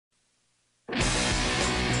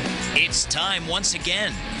It's time once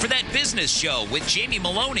again for that business show with Jamie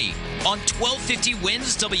Meloni on 1250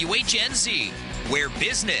 Wins WHNZ, where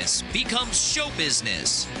business becomes show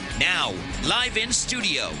business. Now, live in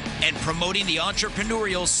studio and promoting the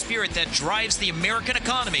entrepreneurial spirit that drives the American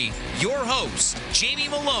economy, your host, Jamie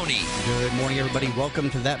Meloni. Good morning, everybody. Welcome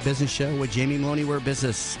to That Business Show with Jamie Meloni, where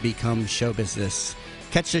business becomes show business.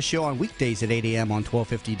 Catch this show on weekdays at 8 a.m. on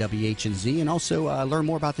 1250 WHNZ, and also learn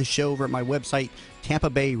more about the show over at my website,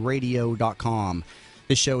 TampaBayRadio.com.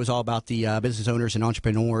 This show is all about the business owners and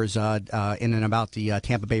entrepreneurs in and about the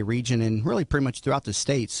Tampa Bay region and really pretty much throughout the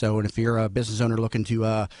state. So and if you're a business owner looking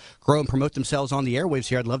to grow and promote themselves on the airwaves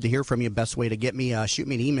here, I'd love to hear from you. Best way to get me, shoot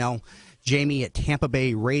me an email, Jamie at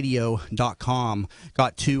TampaBayRadio.com.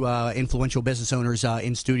 Got two influential business owners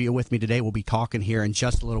in studio with me today. We'll be talking here in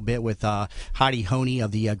just a little bit with Heidi Honey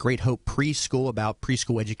of the Great Hope Preschool about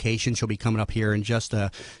preschool education. She'll be coming up here in just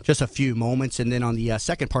a few moments. And then on the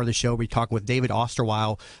second part of the show, we'll be talking with David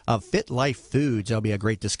Osterweil of Fit Life Foods. That'll be a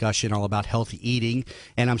great discussion all about healthy eating.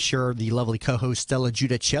 And I'm sure the lovely co-host Stella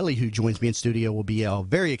Giudicelli, who joins me in studio, will be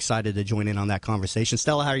very excited to join in on that conversation.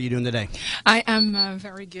 Stella, how are you doing today? I am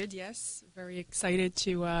very good, yes. Very excited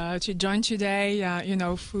to join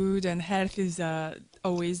today. Food and health is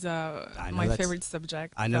always my favorite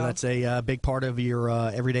subject. I know that's a big part of your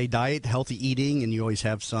everyday diet, healthy eating, and you always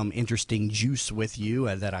have some interesting juice with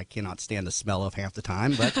you that I cannot stand the smell of half the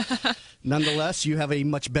time. But nonetheless, you have a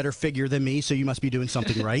much better figure than me, so you must be doing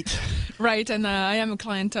something right. Right, and I am a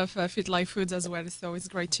client of Fit Life Foods as well, so it's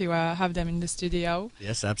great to have them in the studio.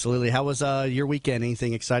 Yes, absolutely. How was your weekend?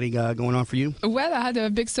 Anything exciting going on for you? Well, I had a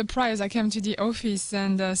big surprise. I came to the office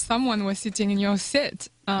and someone was sitting in your seat.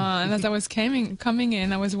 And as I was coming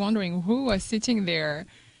in, I was wondering who was sitting there.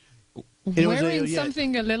 Wearing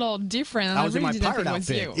something a little different. And I was really in my pirate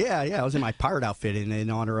outfit. You. Yeah, I was in my pirate outfit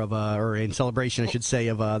in honor of, or in celebration, I should say,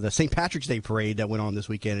 of the St. Patrick's Day parade that went on this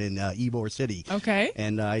weekend in Ybor City. Okay.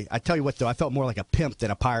 And I tell you what, though, I felt more like a pimp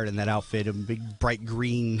than a pirate in that outfit. A big bright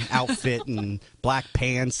green outfit and black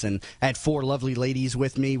pants, and I had four lovely ladies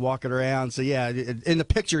with me walking around. So yeah, in the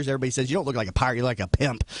pictures, everybody says you don't look like a pirate, you look like a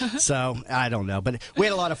pimp. So I don't know, but we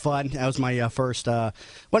had a lot of fun. That was my first. Well,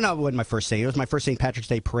 no, it wasn't my first St. It was my first St. Patrick's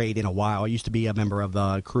Day parade in a while. I used to be a member of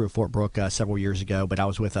the crew of Fort Brooke several years ago, but I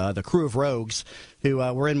was with the crew of Rogues who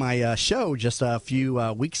were in my show just a few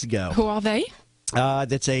weeks ago. Who are they?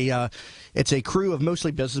 It's a crew of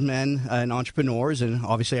mostly businessmen and entrepreneurs, and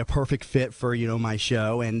obviously a perfect fit for my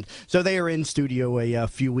show. And so they were in studio a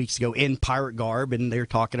few weeks ago in pirate garb, and they were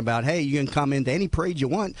talking about, hey, you can come into any parade you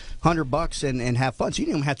want, $100 and have fun. So you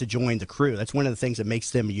don't even have to join the crew. That's one of the things that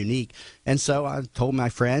makes them unique. And so I told my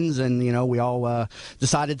friends, and we all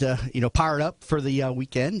decided to pirate up for the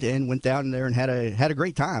weekend and went down there and had a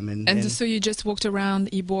great time. And so you just walked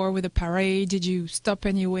around Ybor with a parade. Did you stop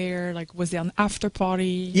anywhere? Like, was there an after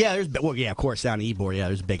party? Yeah, of course, down in Ybor,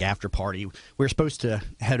 there's a big after party. We were supposed to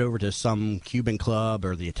head over to some Cuban club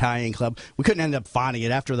or the Italian club. We couldn't end up finding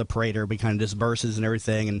it after the parade. Everybody kind of disperses and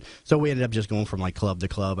everything, and so we ended up just going from like club to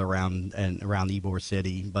club around Ybor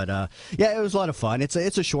City. But yeah, it was a lot of fun. It's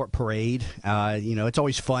a short parade. It's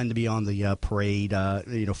always fun to be on the parade,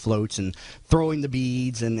 floats and throwing the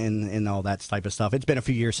beads and all that type of stuff. It's been a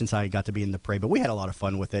few years since I got to be in the parade, but we had a lot of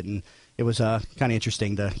fun with it, and it was kind of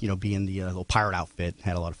interesting to be in the little pirate outfit.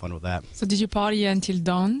 Had a lot of fun with that. So did you party until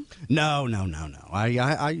dawn? No. I'm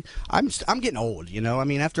getting old. I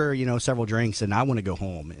mean, after several drinks, and I want to go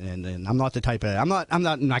home. And I'm not the type of I'm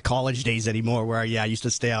not in my college days anymore where I used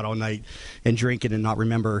to stay out all night and drink it and not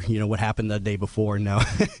remember what happened the day before. No,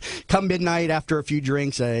 come midnight after a few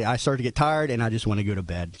drinks, I start to get tired and I just want to go to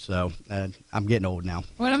bed. So I'm getting old now.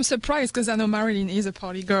 Well, I'm surprised because I know Marilyn is a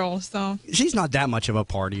party girl. So she's not that much of a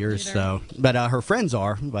partier. So, but her friends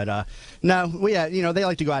are. But no, they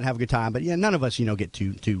like to go out and have a good time. But yeah, none of us get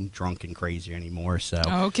too drunk and crazy anymore. So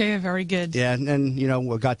okay, very good. Yeah, and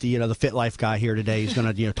we got the Fit Life guy here today. He's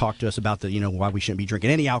going to talk to us about the why we shouldn't be drinking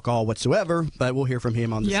any alcohol whatsoever. But we'll hear from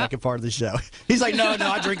him on the second part of the show. He's like, no,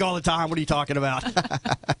 I drink all the time. What are you talking about?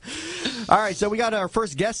 All right, so we got our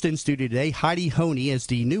first guest in studio today. Heidi Honey is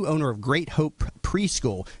the new owner of Great Hope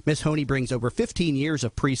Preschool. Miss Honey brings over 15 years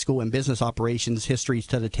of preschool and business operations histories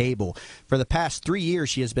to the table. For the past 3 years,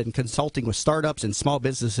 she has been consulting with startups and small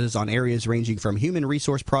businesses on areas ranging from human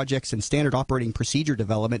resource projects and standard operating procedure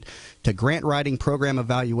development to grant writing, program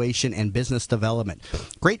evaluation, and business development.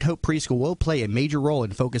 Great Hope Preschool will play a major role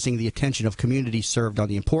in focusing the attention of communities served on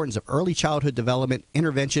the importance of early childhood development,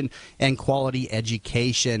 intervention, and quality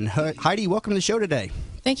education. Heidi, welcome to the show today.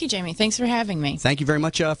 Thank you, Jamie. Thanks for having me. Thank you very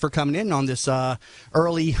much for coming in on this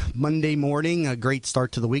early Monday morning. A great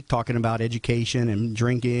start to the week, talking about education and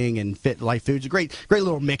drinking and fit life foods. A great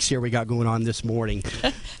little mix here we got going on this morning.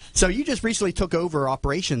 So you just recently took over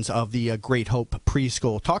operations of the Great Hope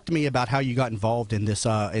Preschool. Talk to me about how you got involved in this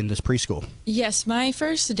preschool. Yes, my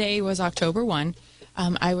first day was October 1.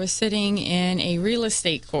 I was sitting in a real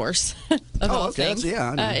estate course of all things. It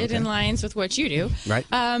aligns with what you do. Right.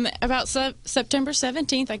 About September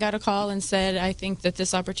 17th, I got a call and said, I think that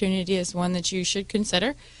this opportunity is one that you should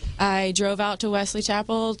consider. I drove out to Wesley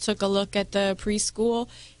Chapel, took a look at the preschool.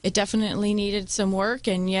 It definitely needed some work,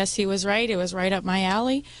 and yes, he was right. It was right up my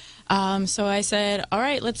alley. So I said, all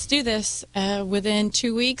right, let's do this. Within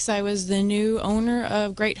 2 weeks, I was the new owner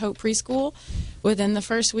of Great Hope Preschool. Within the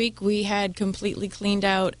first week, we had completely cleaned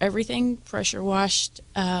out everything, pressure washed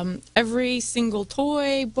every single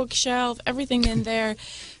toy, bookshelf, everything in there,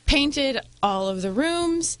 painted all of the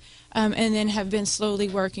rooms, and then have been slowly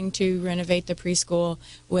working to renovate the preschool,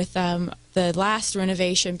 with the last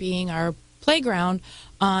renovation being our playground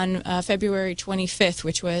on February 25th,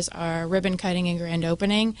 which was our ribbon cutting and grand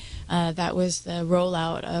opening. That was the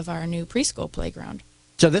rollout of our new preschool playground.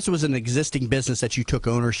 So this was an existing business that you took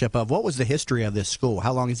ownership of. What was the history of this school?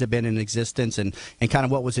 How long has it been in existence, and kind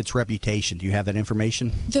of what was its reputation? Do you have that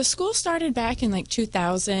information? The school started back in like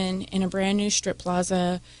 2000 in a brand new strip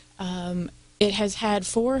plaza. It has had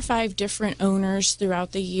 4 or 5 different owners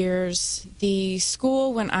throughout the years. The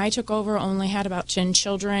school, when I took over, only had about 10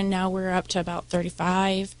 children. Now we're up to about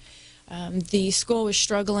 35. The school was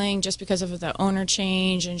struggling just because of the owner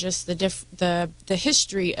change, and just the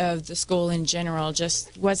history of the school in general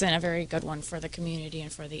just wasn't a very good one for the community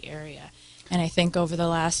and for the area. And I think over the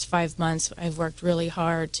last 5 months, I've worked really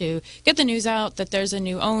hard to get the news out that there's a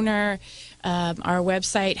new owner. Our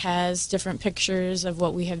website has different pictures of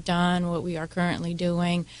what we have done, what we are currently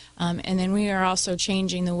doing, and then we are also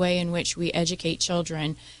changing the way in which we educate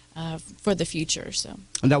children for the future. So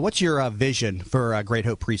now, what's your vision for Great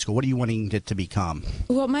Hope Preschool? What are you wanting it to become?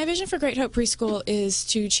 Well, my vision for Great Hope Preschool is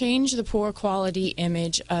to change the poor quality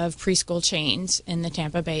image of preschool chains in the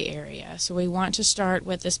Tampa Bay area. So we want to start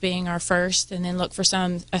with this being our first, and then look for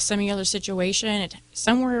a similar situation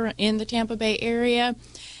somewhere in the Tampa Bay area,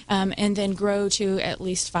 and then grow to at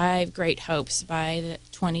least 5 Great Hopes by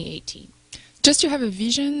 2018. Just to have a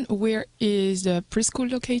vision, where is the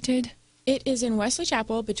preschool located? It is in Wesley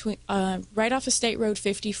Chapel, between right off of State Road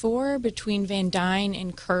 54, between Van Dyne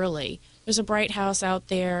and Curley. There's a Bright House out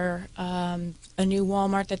there, a new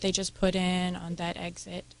Walmart that they just put in on that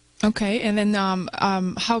exit. Okay, and then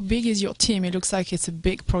how big is your team? It looks like it's a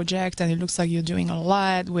big project, and it looks like you're doing a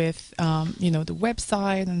lot with, the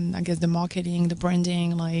website, and I guess the marketing, the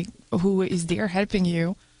branding. Like, who is there helping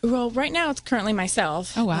you? Well, right now it's currently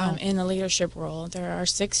myself. Oh, wow. In the leadership role. There are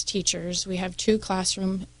 6 teachers. We have 2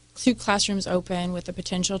 classrooms open, with the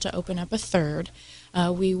potential to open up a third.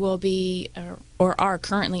 We will be, or are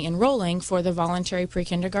currently enrolling for the voluntary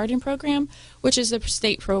pre-kindergarten program, which is a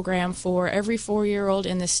state program for every 4-year-old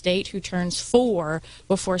in the state who turns 4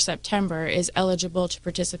 before September is eligible to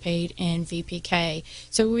participate in VPK.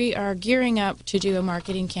 So we are gearing up to do a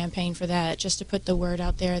marketing campaign for that, just to put the word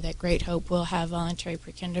out there that Great Hope will have voluntary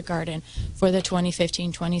pre-kindergarten for the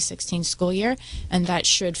 2015-2016 school year, and that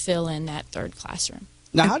should fill in that third classroom.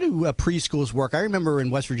 Now, how do preschools work? I remember in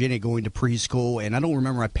West Virginia going to preschool, and I don't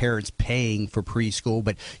remember my parents paying for preschool,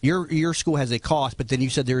 but your school has a cost, but then you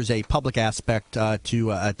said there's a public aspect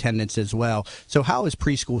to attendance as well. So how is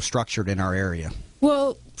preschool structured in our area?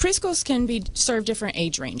 Well, preschools can serve different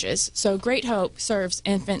age ranges. So Great Hope serves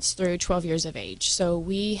infants through 12 years of age. So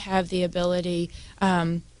we have the ability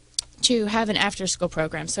to have an after-school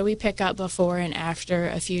program. So we pick up before and after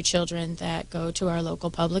a few children that go to our local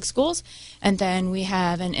public schools. And then we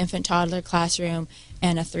have an infant-toddler classroom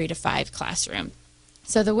and a 3 to 5 classroom.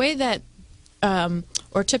 So the way that,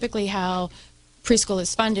 or typically how preschool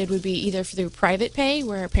is funded would be either through private pay,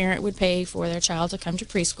 where a parent would pay for their child to come to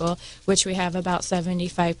preschool, which we have about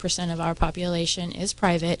 75% of our population is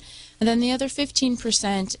private. And then the other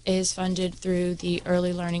 15% is funded through the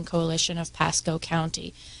Early Learning Coalition of Pasco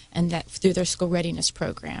County, and that through their school readiness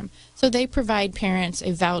program. So they provide parents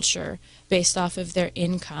a voucher based off of their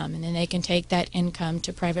income, and then they can take that income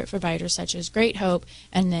to private providers such as Great Hope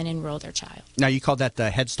and then enroll their child. Now, you called that the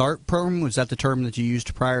Head Start program. Was that the term that you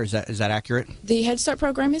used prior? Is that accurate? The Head Start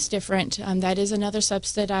program is different. That is another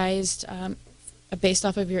subsidized based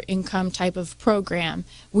off of your income type of program.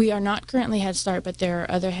 We are not currently Head Start, but there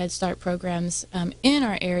are other Head Start programs in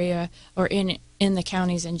our area or in the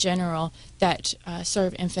counties in general that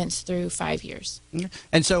serve infants through 5 years.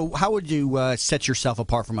 And so how would you set yourself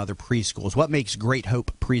apart from other preschools? What makes Great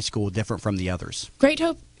Hope Preschool different from the others? Great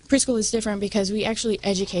Hope Preschool is different because we actually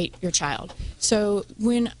educate your child. So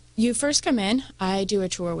when you first come in, I do a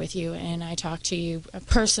tour with you and I talk to you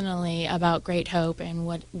personally about Great Hope and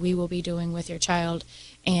what we will be doing with your child,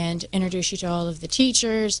 and introduce you to all of the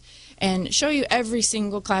teachers and show you every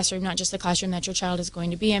single classroom, not just the classroom that your child is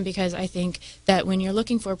going to be in, because I think that when you're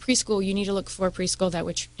looking for a preschool, you need to look for a preschool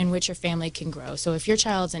in which your family can grow. So if your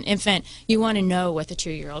child's an infant, you want to know what the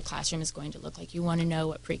 2-year-old classroom is going to look like. You want to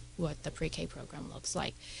know what the pre-K program looks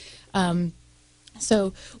like.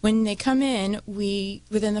 So when they come in,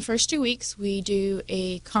 within the first 2 weeks, we do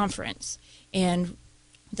a conference. And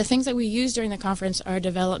the things that we use during the conference are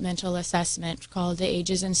developmental assessment called the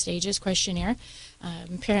Ages and Stages Questionnaire.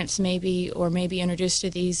 Parents may be introduced to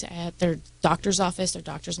these at their doctor's office. Their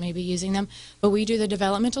doctors may be using them. But we do the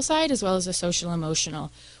developmental side as well as the social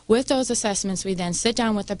emotional. With those assessments, we then sit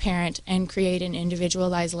down with the parent and create an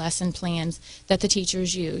individualized lesson plans that the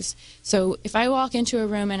teachers use. So if I walk into a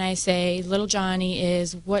room and I say,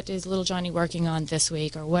 what is little Johnny working on this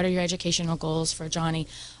week? Or what are your educational goals for Johnny?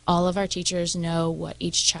 All of our teachers know what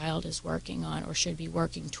each child is working on or should be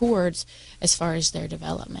working towards as far as their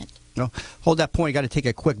development. No, hold that point. Got to take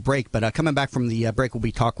a quick break, but coming back from the break, we'll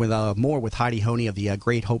be talking with more with Heidi Honey of the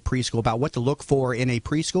Great Hope Preschool about what to look for in a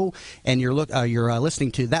preschool. And you're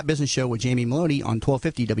listening to That Business Show with Jamie Meloni on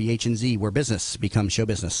 1250 WHNZ, where business becomes show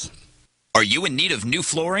business. Are you in need of new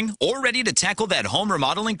flooring or ready to tackle that home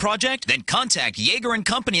remodeling project? Then contact Yeager &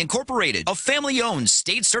 Company Incorporated, a family-owned,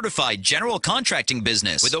 state-certified general contracting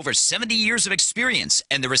business with over 70 years of experience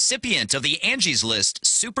and the recipient of the Angie's List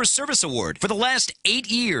Super Service Award for the last 8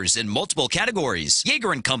 years in multiple categories.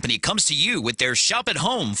 Yeager & Company comes to you with their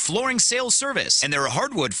shop-at-home flooring sales service, and their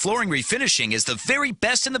hardwood flooring refinishing is the very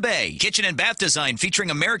best in the Bay. Kitchen and bath design featuring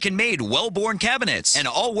American-made, well-born cabinets, and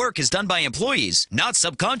all work is done by employees, not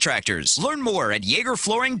subcontractors. Learn more at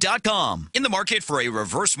YeagerFlooring.com. In the market for a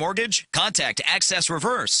reverse mortgage? Contact Access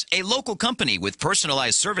Reverse, a local company with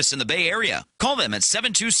personalized service in the Bay Area. Call them at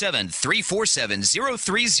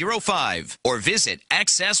 727-347-0305 or visit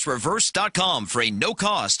AccessReverse.com for a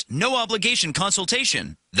no-cost, no-obligation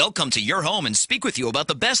consultation. They'll come to your home and speak with you about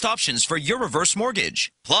the best options for your reverse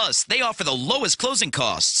mortgage. Plus, they offer the lowest closing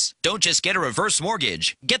costs. Don't just get a reverse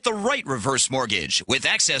mortgage. Get the right reverse mortgage with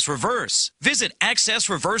Access Reverse. Visit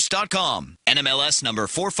AccessReverse.com. NMLS number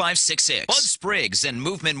 4566. Bud Spriggs and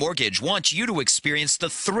Movement Mortgage want you to experience the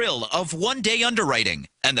thrill of one-day underwriting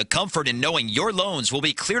and the comfort in knowing your loans will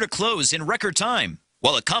be clear to close in record time.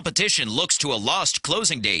 While the competition looks to a lost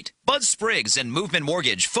closing date, Bud Spriggs and Movement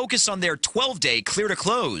Mortgage focus on their 12-day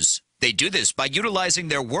clear-to-close. They do this by utilizing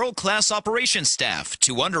their world-class operations staff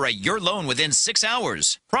to underwrite your loan within 6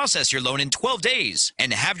 hours, process your loan in 12 days,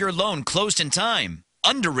 and have your loan closed in time.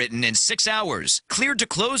 Underwritten in 6 hours, cleared to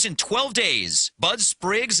close in 12 days. Bud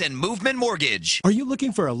Spriggs and Movement Mortgage. Are you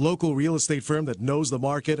looking for a local real estate firm that knows the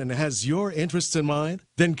market and has your interests in mind?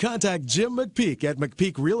 Then contact Jim McPeak at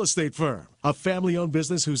McPeak Real Estate Firm, a family-owned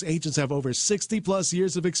business whose agents have over 60-plus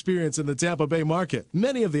years of experience in the Tampa Bay market.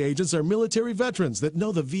 Many of the agents are military veterans that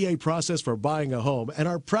know the VA process for buying a home and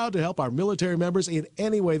are proud to help our military members in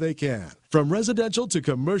any way they can. From residential to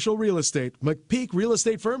commercial real estate, McPeak Real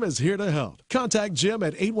Estate Firm is here to help. Contact Jim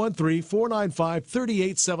at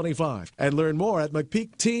 813-495-3875 and learn more at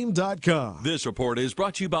McPeakTeam.com. This report is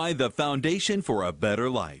brought to you by the Foundation for a Better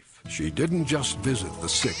Life. She didn't just visit the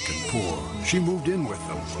sick and poor. She moved in with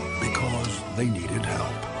them because they needed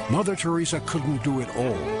help. Mother Teresa couldn't do it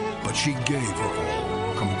all, but she gave her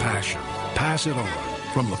all. Compassion. Pass it on.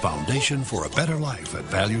 From the Foundation for a Better Life at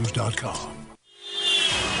values.com.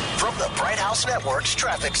 From the Bright House Network's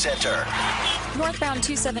Traffic Center. Northbound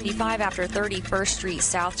 275 after 31st Street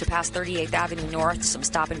South to past 38th Avenue North. Some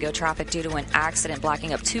stop-and-go traffic due to an accident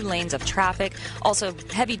blocking up 2 lanes of traffic. Also,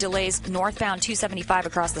 heavy delays northbound 275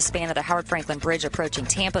 across the span of the Howard Franklin Bridge approaching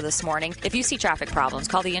Tampa this morning. If you see traffic problems,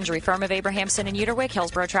 call the injury firm of Abrahamson and Uterwick.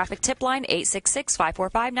 Hillsborough Traffic Tip Line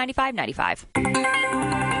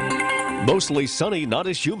 866-545-9595. Mostly sunny, not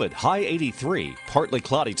as humid. High 83. Partly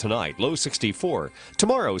cloudy tonight. Low 64.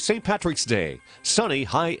 Tomorrow, St. Patrick's Day. Sunny,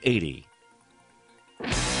 high 80.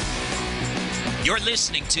 You're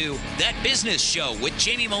listening to That Business Show with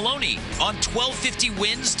Jamie Meloni on 1250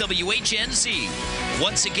 Wins WHNZ.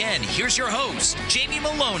 Once again, here's your host, Jamie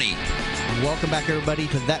Meloni. Welcome back, everybody,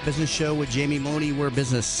 to That Business Show with Jamie Meloni, where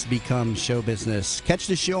business becomes show business. Catch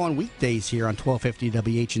the show on weekdays here on 1250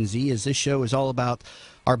 WHNZ, as this show is all about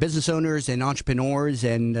our business owners and entrepreneurs.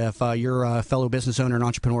 And if you're a fellow business owner and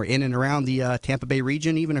entrepreneur in and around the Tampa Bay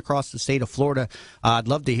region, even across the state of Florida, I'd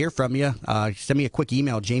love to hear from you. Send me a quick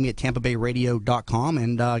email, jamie@tampabayradio.com,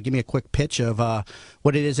 and give me a quick pitch of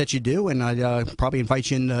what it is that you do. And I'd probably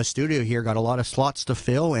invite you in the studio here. Got a lot of slots to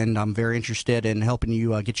fill, and I'm very interested in helping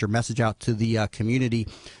you get your message out to the community.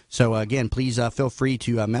 So, again, please feel free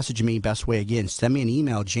to message me. Best way, again, send me an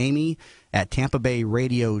email,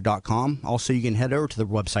 jamie@tampabayradio.com. Also, you can head over to the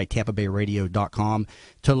website, tampabayradio.com,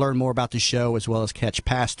 to learn more about the show, as well as catch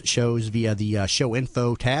past shows via the show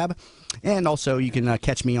info tab. And also, you can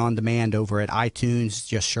catch me on demand over at iTunes.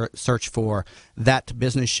 Just search for That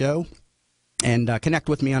Business Show. And connect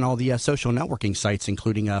with me on all the social networking sites,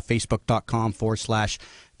 including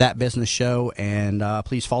facebook.com/That Business Show. And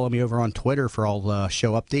please follow me over on Twitter for all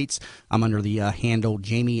show updates. I'm under the handle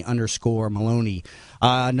Jamie_Meloni.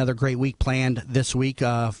 Another great week planned this week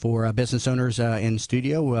for business owners in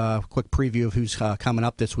studio. Quick preview of who's coming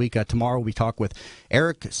up this week. Tomorrow we talk with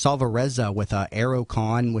Eric Salvarezza with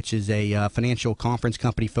AeroCon, which is a financial conference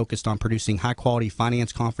company focused on producing high-quality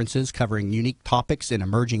finance conferences covering unique topics in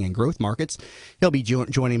emerging and growth markets. He'll be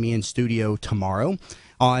joining me in studio tomorrow.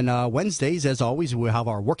 On Wednesdays, as always, we'll have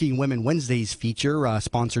our Working Women Wednesdays feature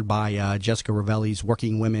sponsored by Jessica Ravelli's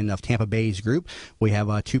Working Women of Tampa Bay's group. We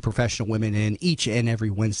have two professional women in each and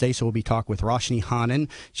every Wednesday, so we'll be talking with Roshni Hanan.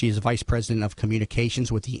 She is Vice President of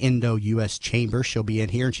Communications with the Indo-U.S. Chamber. She'll be in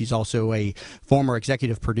here, and she's also a former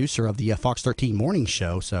executive producer of the Fox 13 Morning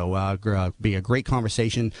Show. So be a great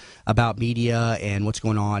conversation about media and what's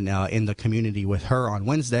going on in the community with her on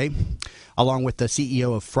Wednesday, along with the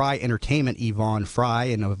CEO of Fry Entertainment, Yvonne Fry.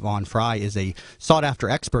 And Yvonne Fry is a sought-after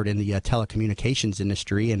expert in the telecommunications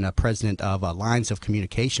industry and president of Lines of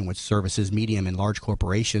Communication, which services medium and large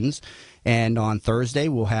corporations. And on Thursday,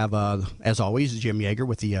 we'll have, as always, Jim Yeager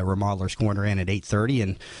with the Remodeler's Corner in at 8:30.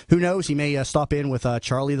 And who knows, he may stop in with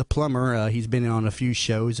Charlie the Plumber. He's been on a few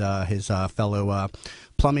shows, his fellow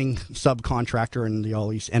plumbing subcontractor, and the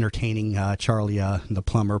always entertaining Charlie the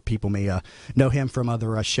Plumber. People may know him from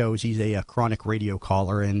other shows. He's a chronic radio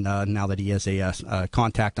caller, and now that he has a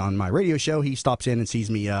contact on my radio show, he stops in and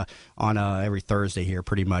sees me on every Thursday here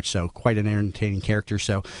pretty much. So quite an entertaining character.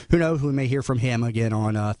 So who knows, we may hear from him again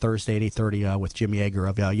on Thursday at 8:30 with Jim Yeager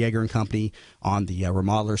of Yeager & Company on the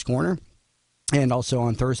Remodeler's Corner. And also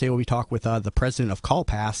on Thursday, we'll be talking with the president of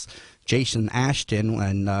CallPass, Jason Ashton.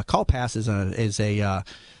 And CallPass is a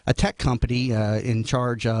tech company in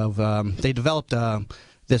charge of they developed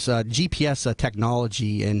this GPS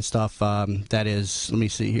technology and stuff that is, let me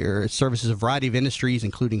see here, it services a variety of industries,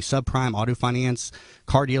 including subprime, auto finance,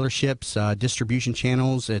 car dealerships, distribution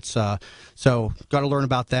channels. It's so got to learn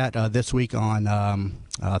about that this week on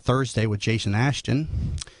Thursday with Jason Ashton.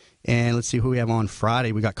 And let's see who we have on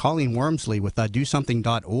Friday. We got Colleen Wormsley with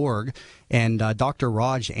DoSomething.org and Dr.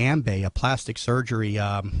 Raj Ambe, a plastic surgery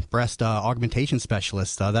breast augmentation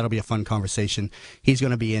specialist. That'll be a fun conversation. He's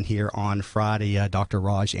going to be in here on Friday, Dr.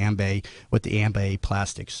 Raj Ambe with the Ambe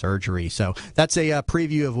Plastic Surgery. So that's a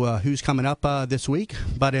preview of who's coming up this week.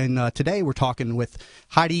 But today we're talking with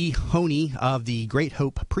Heidi Honey of the Great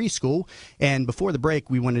Hope Preschool. And before the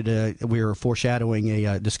break, we were foreshadowing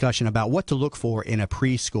a discussion about what to look for in a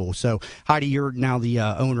preschool. So Heidi, you're now the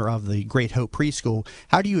owner of the Great Hope Preschool.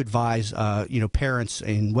 How do you advise parents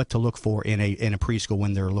in what to look for in a preschool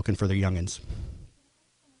when they're looking for their youngins?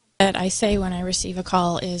 That I say when I receive a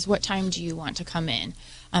call is, what time do you want to come in?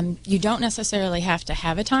 You don't necessarily have to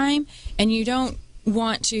have a time, and you don't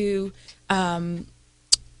want to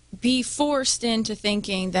be forced into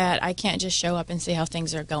thinking that I can't just show up and see how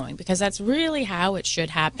things are going, because that's really how it should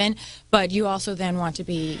happen. But you also then want to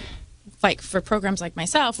be, like for programs like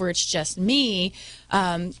myself where it's just me,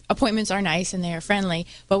 appointments are nice and they are friendly,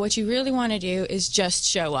 but what you really want to do is just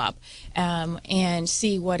show up and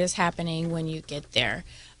see what is happening when you get there.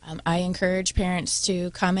 I encourage parents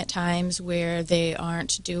to come at times where they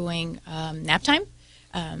aren't doing nap time,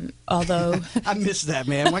 Although I miss that,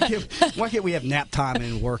 man. Why can't we have nap time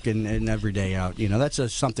and work and every day out? You know,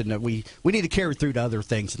 that's something that we need to carry through to other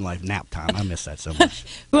things in life. Nap time, I miss that so much.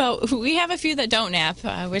 Well, we have a few that don't nap,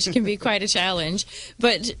 which can be quite a challenge.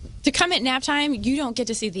 But to come at nap time, you don't get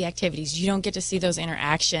to see the activities. You don't get to see those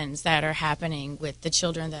interactions that are happening with the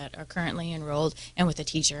children that are currently enrolled and with the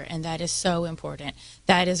teacher, and that is so important.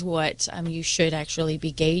 That is what you should actually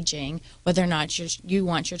be gauging whether or not you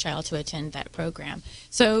want your child to attend that program.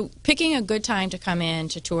 So picking a good time to come in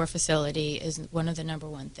to tour a facility is one of the number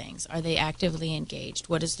one things. Are they actively engaged?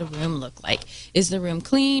 What does the room look like? Is the room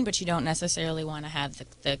clean, but you don't necessarily want to have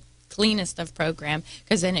the cleanest of program,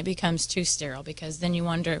 because then it becomes too sterile, because then you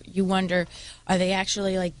wonder are they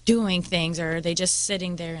actually like doing things, or are they just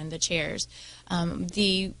sitting there in the chairs?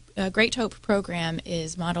 The Great Hope program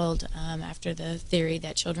is modeled after the theory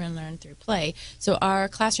that children learn through play. So our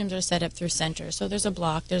classrooms are set up through centers. So there's a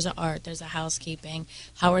block, there's an art, there's a housekeeping.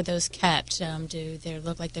 How are those kept? Do they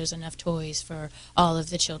look like there's enough toys for all of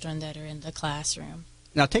the children that are in the classroom?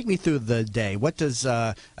 Now, take me through the day. What does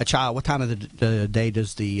what time of the day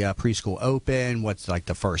does the preschool open? What's like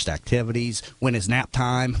the first activities? When is nap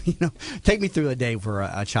time? You know, take me through the day for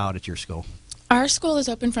a child at your school. Our school is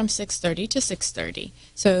open from 6:30 to 6:30.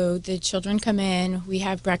 So the children come in, we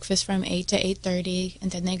have breakfast from 8 to 8:30,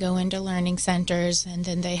 and then they go into learning centers, and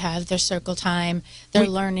then they have their circle time, their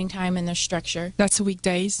learning time, and their structure. That's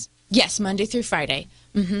weekdays? Yes, Monday through Friday.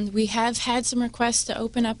 We have had some requests to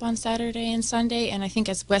open up on Saturday and Sunday, and I think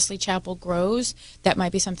as Wesley Chapel grows, that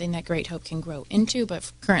might be something that Great Hope can grow into,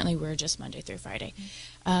 but currently we're just Monday through Friday.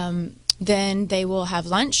 Then they will have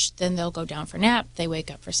lunch, then they'll go down for nap, they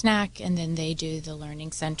wake up for snack, and then they do the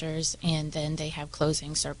learning centers, and then they have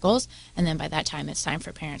closing circles, and then by that time it's time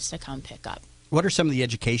for parents to come pick up. What are some of the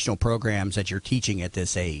educational programs that you're teaching at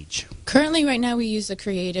this age? Currently, right now, we use the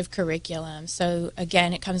creative curriculum. So,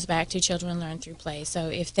 again, it comes back to children learn through play. So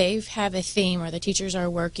if they have a theme, or the teachers are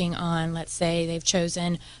working on, let's say they've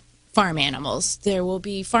chosen farm animals, there will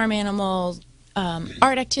be farm animal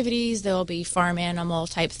art activities. There will be farm animal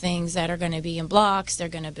type things that are going to be in blocks. They're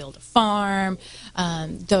going to build a farm.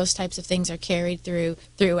 Those types of things are carried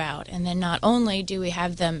throughout. And then not only do we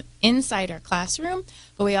have them inside our classroom,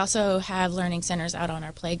 but we also have learning centers out on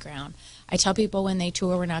our playground. I tell people when they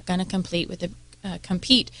tour, we're not going to compete with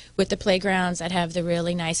the playgrounds that have the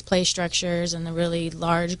really nice play structures and the really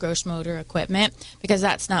large gross motor equipment, because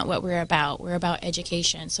that's not what we're about. We're about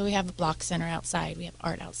education. So we have a block center outside, we have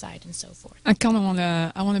art outside, and so forth. I kind of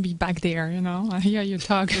want to be back there, you know. I hear you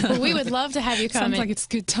talk. Well, we would love to have you come. Sounds like it's a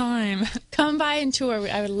good time. Come by and tour.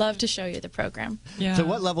 I would love to show you the program. Yeah. So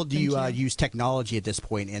what level do you use technology at this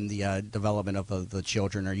point in the development of the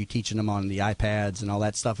children? Are you teaching them on the iPads and all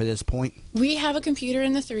that stuff at this point? We have a computer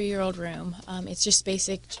in the 3-year-old room. It's just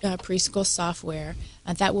basic preschool software.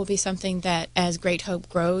 That will be something that, as Great Hope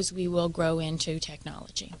grows, we will grow into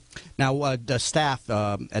technology. Now, the staff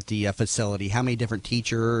at the facility, how many different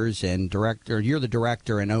teachers and director? You're the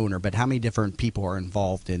director and owner, but how many different people are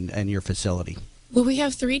involved in your facility? Well, we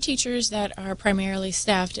have 3 teachers that are primarily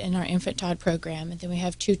staffed in our infant Todd program, and then we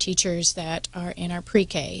have 2 teachers that are in our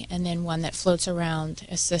pre-K, and then one that floats around,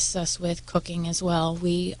 assists us with cooking as well.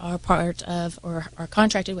 We are part of, or are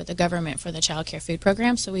contracted with the government for the child care food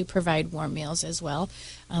program, so we provide warm meals as well.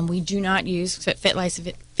 We do not use, Fit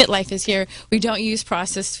Life is here, we don't use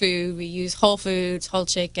processed food. We use whole foods, whole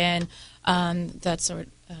chicken,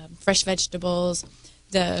 fresh vegetables.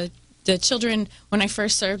 The children, when I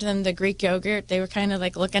first served them the Greek yogurt, they were kind of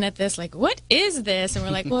like looking at this like, what is this? And we're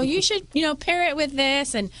like, well, you should, pair it with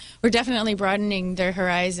this. And we're definitely broadening their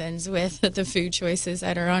horizons with the food choices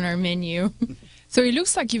that are on our menu. So it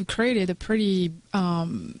looks like you've created a pretty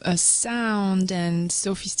a sound and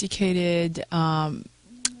sophisticated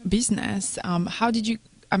business. How did you,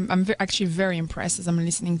 I'm actually very impressed as I'm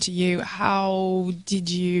listening to you. How did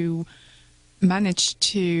you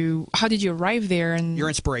how did you arrive there? And your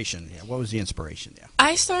inspiration, what was the inspiration?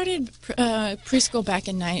 I started preschool back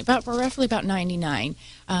in roughly about 99,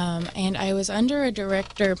 and I was under a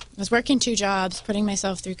director. I was working 2 jobs, putting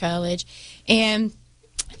myself through college, and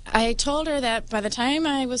I told her that by the time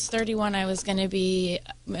I was 31, I was going to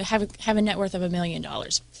have a net worth of $1 million.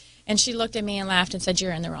 And she looked at me and laughed and said,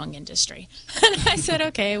 "You're in the wrong industry." And I said,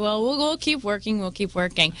 "Okay, well, we'll keep working. We'll keep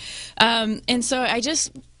working." And so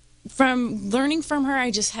from learning from her,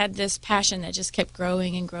 I just had this passion that just kept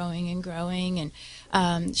growing and growing and growing,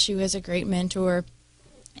 and she was a great mentor.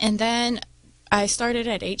 And then I started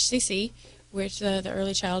at HCC, which the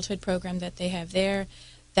early childhood program that they have there.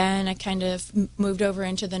 Then I kind of moved over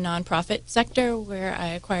into the nonprofit sector, where I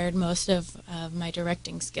acquired most of my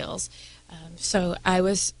directing skills. So I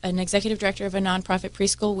was an executive director of a nonprofit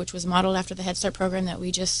preschool, which was modeled after the Head Start program that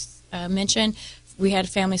we just mentioned. We had a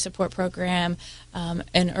family support program,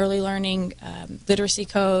 an early learning literacy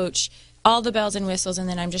coach, all the bells and whistles, and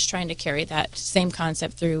then I'm just trying to carry that same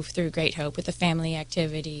concept through Great Hope with the family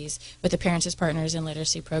activities, with the Parents as Partners and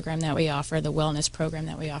Literacy program that we offer, the wellness program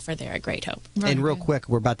that we offer there at Great Hope. And real quick,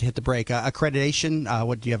 we're about to hit the break. Accreditation,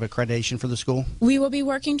 what do you have accreditation for the school? We will be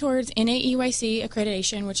working towards NAEYC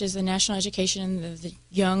accreditation, which is the National Education of the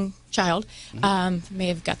Young Child. May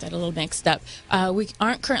have got that a little mixed up. We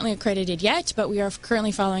aren't currently accredited yet, but we are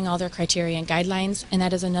currently following all their criteria and guidelines, and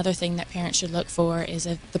that is another thing that parents should look for is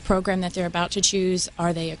if the program that they're about to choose,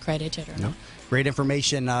 are they accredited or not? Great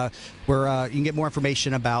information. You can get more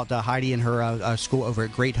information about Heidi and her school over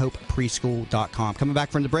at greathopepreschool.com. Coming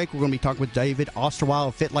back from the break, we're going to be talking with David Osterwile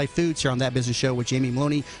of Fit Life Foods here on That Business Show with Jamie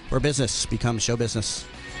Meloni, where business becomes show business.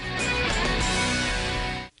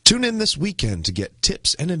 Tune in this weekend to get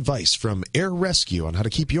tips and advice from Air Rescue on how to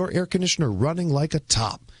keep your air conditioner running like a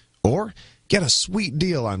top. Or get a sweet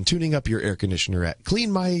deal on tuning up your air conditioner at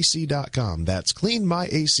cleanmyac.com. That's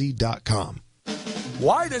cleanmyac.com.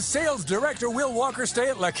 Why does sales director Will Walker stay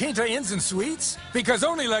at La Quinta Inns and Suites? Because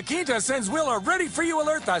only La Quinta sends Will a ready-for-you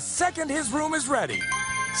alert the second his room is ready.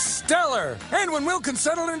 Stellar! And when Will can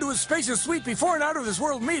settle into his spacious suite before an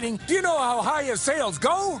out-of-this-world meeting, do you know how high his sales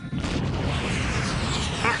go?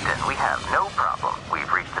 Houston, we have no problem.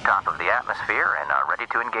 We've reached the top of the atmosphere and are ready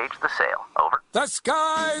to engage the sale. Over. The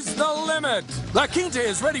sky's the limit. La Quinta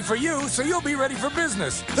is ready for you, so you'll be ready for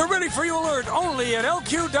business. The Ready For You alert only at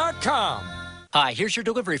LQ.com. Hi, here's your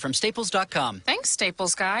delivery from Staples.com. Thanks,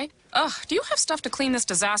 Staples guy. Ugh, do you have stuff to clean this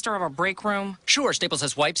disaster of a break room? Sure, Staples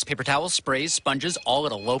has wipes, paper towels, sprays, sponges, all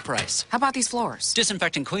at a low price. How about these floors?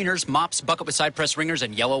 Disinfectant cleaners, mops, bucket with side press ringers,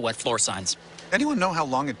 and yellow wet floor signs. Anyone know how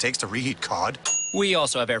long it takes to reheat cod? We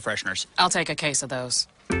also have air fresheners. I'll take a case of those.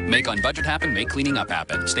 Make on budget happen, make cleaning up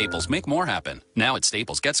happen. Staples, make more happen. Now at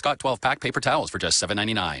Staples, get Scott 12-pack paper towels for just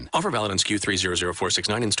 $7.99. Offer valid on SKU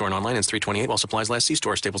 300469 in store and online. It's 328 while supplies last. See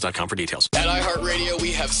store staples.com for details. At iHeartRadio,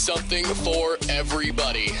 we have something for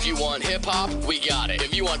everybody. If you want hip-hop, we got it.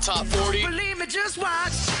 If you want top 40, believe me, just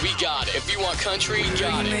watch. We got it. If you want country,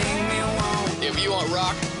 got it. If you want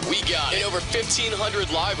rock, we got it. And over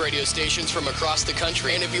 1,500 live radio stations from across the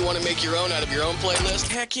country. And if you want to make your own out of your own playlist,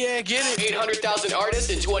 heck yeah, get it. 800,000 artists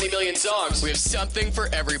and 20 million songs. We have something for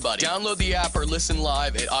everybody. Download the app or listen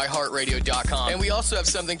live at iHeartRadio.com. And we also have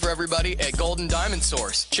something for everybody at Golden Diamond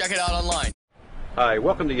Source. Check it out online. Hi,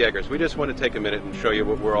 welcome to Yeager's. We just want to take a minute and show you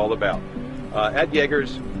what we're all about. At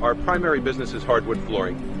Yeager's, our primary business is hardwood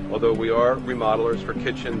flooring, although we are remodelers for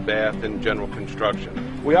kitchen, bath, and general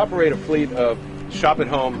construction. We operate a fleet of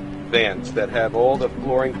shop-at-home vans that have all the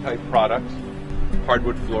flooring-type products,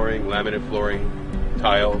 hardwood flooring, laminate flooring,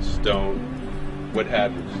 tiles, stone, what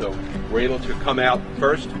have you. So we're able to come out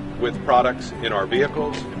first with products in our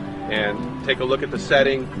vehicles and take a look at the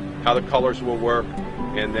setting, how the colors will work,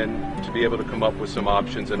 and then to be able to come up with some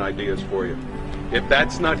options and ideas for you. If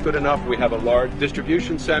that's not good enough, we have a large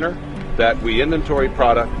distribution center that we inventory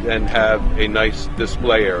product and have a nice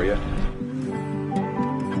display area.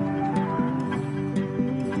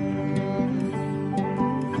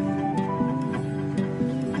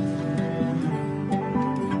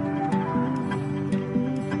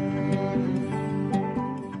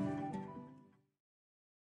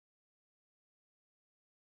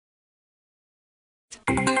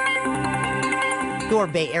 Your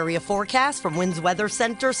Bay Area forecast from Winds Weather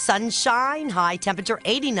Center: sunshine, high temperature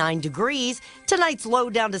 89 degrees. Tonight's low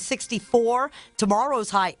down to 64. Tomorrow's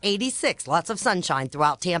high 86. Lots of sunshine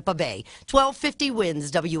throughout Tampa Bay. 1250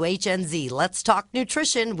 winds, WHNZ. Let's talk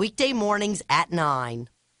nutrition, weekday mornings at 9.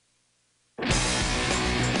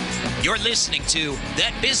 You're listening to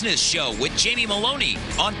That Business Show with Jamie Meloni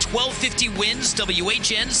on 1250 Winds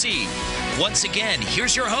WHNZ. Once again,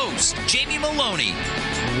 here's your host, Jamie Meloni.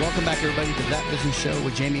 Welcome back, everybody, to That Business Show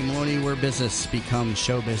with Jamie Meloni, where business becomes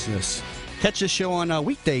show business. Catch this show on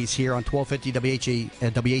weekdays here on 1250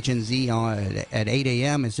 WHNZ at 8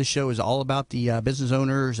 a.m. as this show is all about the business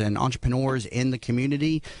owners and entrepreneurs in the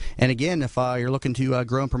community. And again, if you're looking to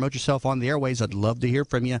grow and promote yourself on the airways, I'd love to hear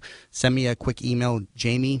from you. Send me a quick email,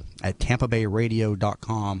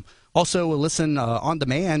 jamie@tampabayradio.com. Also, listen on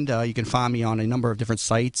demand. You can find me on a number of different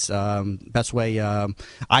sites. Best way,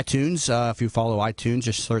 iTunes. If you follow iTunes,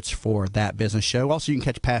 just search for That Business Show. Also, you can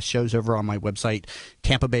catch past shows over on my website,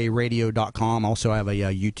 tampabayradio.com. Also, I have a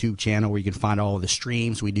YouTube channel where you can find all of the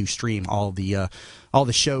streams. We do stream all the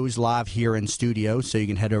shows live here in studio, so you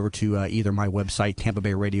can head over to either my website,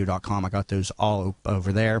 tampabayradio.com. I got those all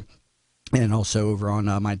over there. And also over on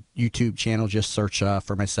my YouTube channel, just search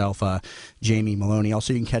for myself, Jamie Meloni.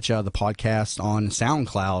 Also, you can catch the podcast on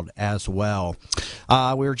SoundCloud as well.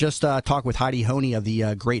 We were just talking with Heidi Honey of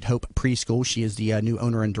the Great Hope Preschool. She is the new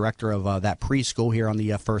owner and director of that preschool here on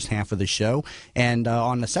the first half of the show. And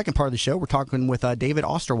on the second part of the show, we're talking with David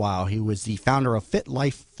Osterweil, who is the founder of Fit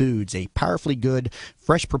Life Foods, a powerfully good,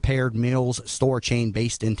 fresh prepared meals store chain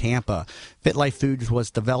based in Tampa. Fit Life Foods was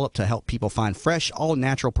developed to help people find fresh, all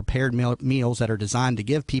natural prepared meals that are designed to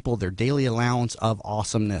give people their daily allowance of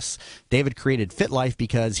awesomeness. David created Fit Life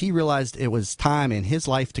because he realized it was time in his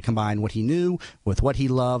life to combine what he knew with what he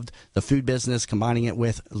loved, the food business, combining it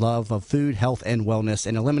with love of food, health, and wellness,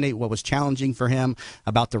 and eliminate what was challenging for him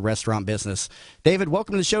about the restaurant business. David,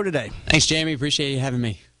 welcome to the show today. Thanks, Jamie. Appreciate you having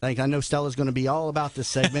me. I know Stella's going to be all about this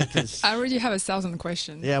segment. I already have 1,000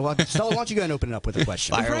 questions. Yeah, well, Stella, why don't you go and open it up with a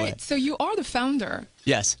question? Right. So you are the founder.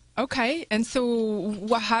 Yes. Okay. And so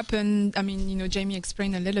what happened? I mean, Jamie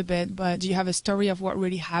explained a little bit, but do you have a story of what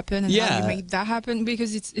really happened and how you made that happen?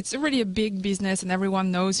 Because it's already a big business and everyone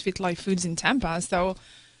knows Fit Life Foods in Tampa. So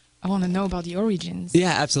I want to know about the origins.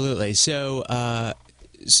 Yeah, absolutely. So, kind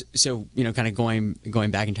of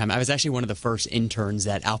going back in time, I was actually one of the first interns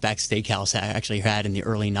that Outback Steakhouse actually had in the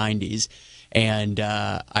early '90s, and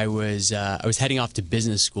I was heading off to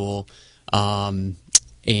business school in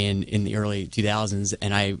the early 2000s,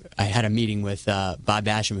 and I had a meeting with Bob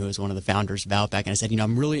Basham, who was one of the founders of Outback, and I said,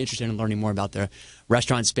 I'm really interested in learning more about the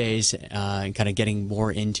restaurant space and kind of getting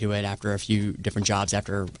more into it after a few different jobs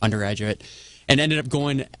after undergraduate. And ended up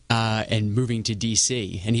going and moving to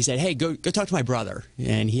D.C. And he said, hey, go talk to my brother.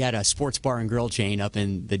 And he had a sports bar and grill chain up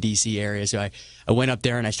in the D.C. area. So I went up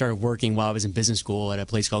there and I started working while I was in business school at a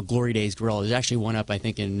place called Glory Days Grill. There's actually one up, I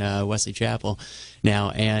think, in Wesley Chapel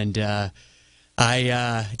now. And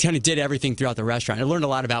I kind of did everything throughout the restaurant. I learned a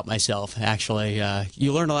lot about myself, actually.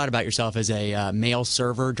 You learn a lot about yourself as a male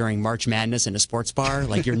server during March Madness in a sports bar.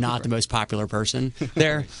 Like, you're not the most popular person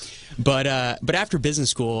there. But after business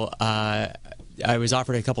school, I was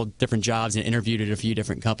offered a couple different jobs and interviewed at a few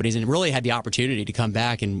different companies, and really had the opportunity to come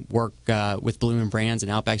back and work with Bloomin' Brands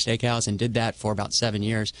and Outback Steakhouse, and did that for about 7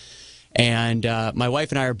 years. And my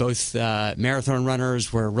wife and I are both marathon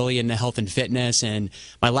runners. We're really into health and fitness. And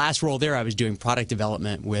my last role there, I was doing product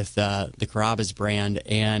development with the Carrabba's brand.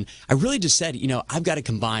 And I really just said, I've got to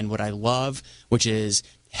combine what I love, which is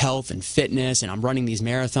health and fitness, and I'm running these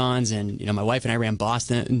marathons, and my wife and I ran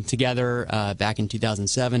Boston together back in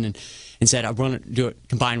 2007, and said I want to do it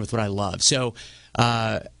combined with what I love. So,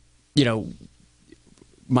 my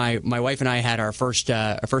wife and I had our first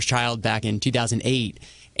child back in 2008,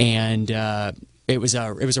 and it was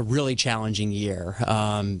a really challenging year. We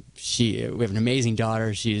have an amazing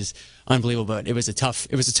daughter; she's unbelievable, but it was a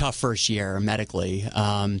tough first year medically.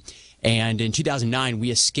 And in 2009, we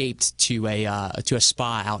escaped to a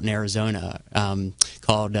spa out in Arizona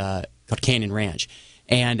called Canyon Ranch.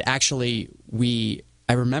 And actually,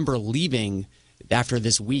 I remember leaving after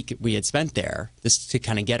this week we had spent there, this to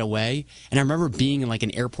kind of get away. And I remember being in like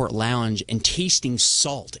an airport lounge and tasting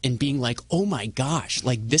salt and being like, oh my gosh,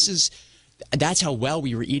 like that's how well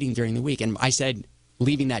we were eating during the week. And I said,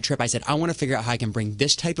 leaving that trip, I said, I want to figure out how I can bring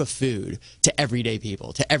this type of food to everyday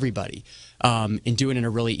people, to everybody, and do it in a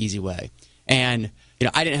really easy way. And,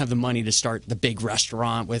 I didn't have the money to start the big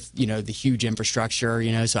restaurant with, the huge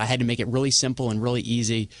infrastructure, so I had to make it really simple and really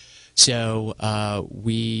easy. So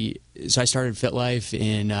I started Fit Life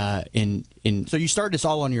in. So you started this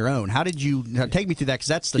all on your own. How did you take me through that? Because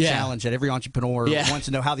that's the challenge that every entrepreneur wants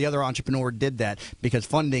to know how the other entrepreneur did that. Because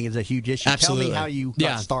funding is a huge issue. Absolutely. Tell me how you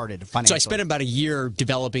got started financially. So I spent about a year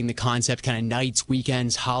developing the concept, kind of nights,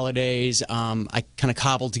 weekends, holidays. I kind of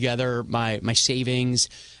cobbled together my savings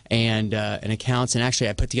and accounts, and actually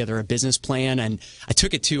I put together a business plan, and I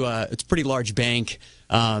took it to a pretty large bank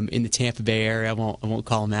in the Tampa Bay area. I won't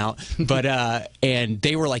call them out, but and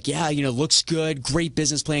they were like, yeah, looks good, great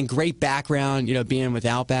business plan, great background, being with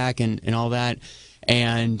Outback and all that,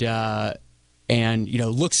 and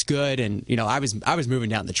looks good, and I was moving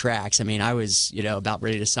down the tracks. I mean, I was about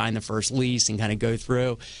ready to sign the first lease and kind of go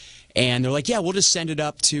through. And they're like, yeah, we'll just send it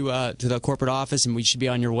up to the corporate office, and we should be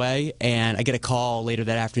on your way. And I get a call later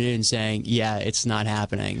that afternoon saying, yeah, it's not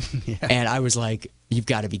happening. And I was like, you've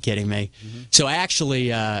got to be kidding me. Mm-hmm. So I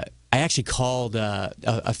actually called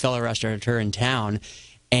a fellow restaurateur in town,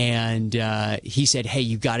 and he said, hey,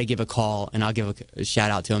 you've got to give a call, and I'll give a shout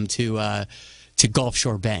out to him, to Gulf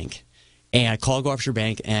Shore Bank. And I called Gulf Shore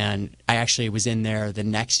Bank, and I actually was in there the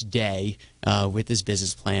next day with this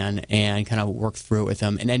business plan and kind of worked through it with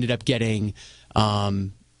them, and ended up getting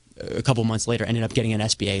a couple months later, ended up getting an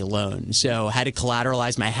SBA loan. So had to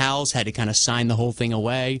collateralize my house, had to kind of sign the whole thing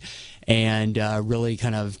away, and really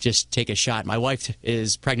kind of just take a shot. My wife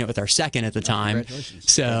is pregnant with our second at the time,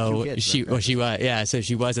 so she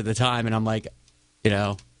was at the time, and I'm like,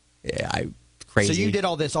 crazy. So you did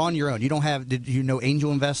all this on your own. You don't have? Did you know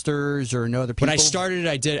angel investors or no other people? When I started,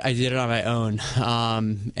 I did it on my own, I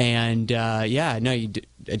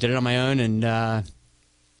did it on my own, and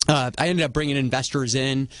I ended up bringing investors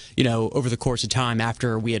in, over the course of time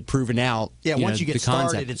after we had proven out. Yeah, once you get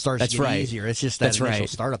started, concept. it starts to get easier. It's just that initial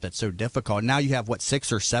startup that's so difficult. Now you have,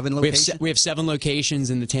 6 or 7 locations? We have 7 locations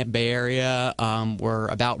in the Tampa Bay area. We're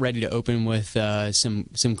about ready to open with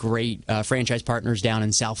some great franchise partners down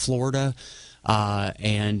in South Florida,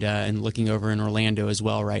 and looking over in Orlando as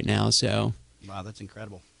well right now. So, wow, that's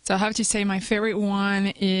incredible. So I have to say my favorite one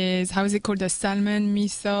is, how is it called, the salmon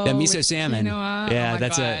miso? The miso salmon. Quinoa. Yeah, oh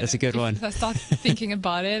that's a good one. If I start thinking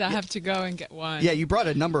about it, I have to go and get one. Yeah, you brought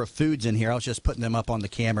a number of foods in here. I was just putting them up on the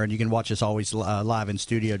camera, and you can watch us always live in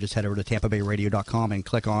studio. Just head over to TampaBayRadio.com and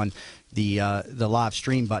click on the live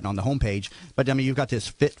stream button on the homepage. But I mean, you've got this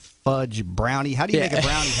Fit Fudge brownie. How do you make a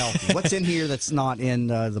brownie healthy? What's in here that's not in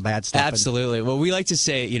the bad stuff? Absolutely. Well, we like to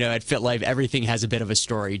say, at Fit Life, everything has a bit of a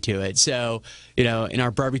story to it. So, in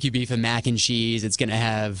our barbecue beef and mac and cheese, it's going to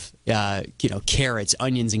have, carrots,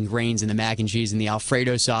 onions, and grains in the mac and cheese. And the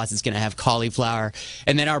Alfredo sauce, it's going to have cauliflower.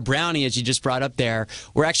 And then our brownie, as you just brought up there,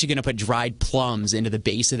 we're actually going to put dried plums into the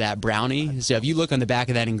base of that brownie. So if you look on the back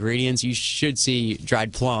of that ingredients, you should see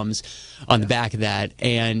dried plums on the back of that.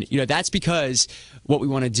 And, that's because what we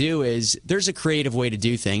want to do is there's a creative way to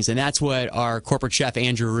do things, and that's what our corporate chef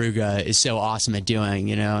Andrew Ruga is so awesome at doing.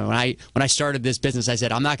 When I started this business, I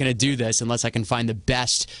said I'm not going to do this unless I can find the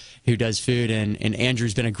best who does food, and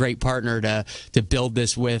Andrew's been a great partner to build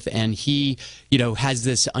this with, and he has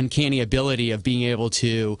this uncanny ability of being able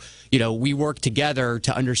to we work together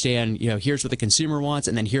to understand here's what the consumer wants,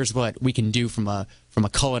 and then here's what we can do from a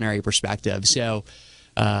culinary perspective. So.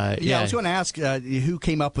 I was going to ask who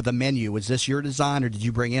came up with the menu. Was this your design, or did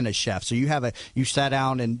you bring in a chef? So you sat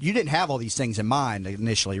down, and you didn't have all these things in mind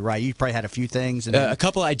initially, right? You probably had a few things, and a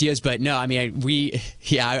couple ideas, but no. I mean,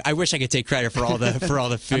 I wish I could take credit for all the food.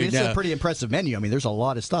 I mean, it's a pretty impressive menu. I mean, there's a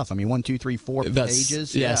lot of stuff. I mean, 1, 2, 3, 4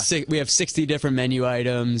 pages. Yeah, we have 60 different menu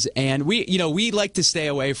items, and we like to stay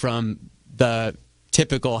away from the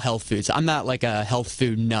typical health foods. I'm not like a health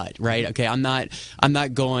food nut, right? Okay, I'm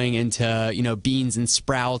not going into beans and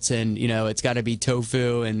sprouts, and it's got to be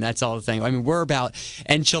tofu, and that's all the thing. I mean, we're about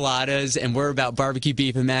enchiladas, and we're about barbecue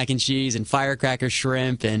beef and mac and cheese and firecracker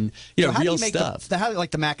shrimp, and real stuff. How do you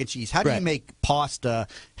like the mac and cheese? How do you make pasta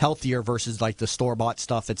healthier versus like the store-bought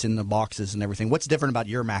stuff that's in the boxes and everything? What's different about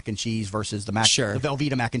your mac and cheese versus the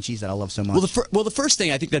Velveeta mac and cheese that I love so much? Well, the first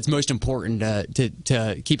thing I think that's most important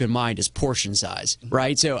to keep in mind is portion size.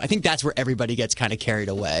 Right, so I think that's where everybody gets kind of carried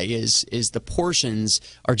away. Is the portions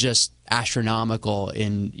are just astronomical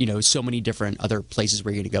in so many different other places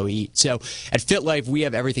where you're going to go eat. So at Fit Life, we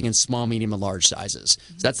have everything in small, medium, and large sizes.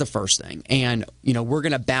 So that's the first thing, and we're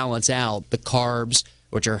going to balance out the carbs,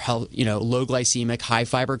 which are low glycemic, high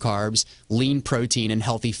fiber carbs, lean protein, and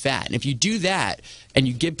healthy fat. And if you do that and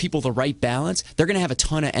you give people the right balance, they're going to have a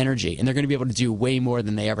ton of energy, and they're going to be able to do way more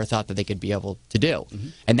than they ever thought that they could be able to do. Mm-hmm.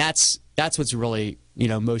 And that's what's really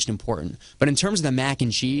most important. But in terms of the mac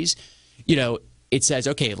and cheese, it says,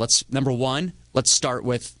 okay, number one, let's start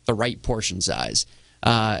with the right portion size.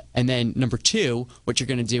 And then number 2, what you're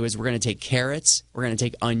going to do is we're going to take carrots, we're going to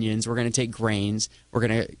take onions, we're going to take grains, we're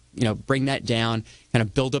going to bring that down, kind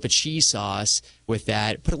of build up a cheese sauce with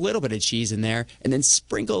that, put a little bit of cheese in there, and then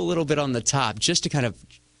sprinkle a little bit on the top just to kind of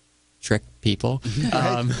trick people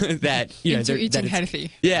that into eating healthy.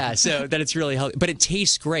 Yeah, so that it's really healthy, but it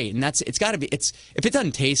tastes great, and it's got to be. If it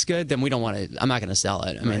doesn't taste good, then we don't want to. I'm not going to sell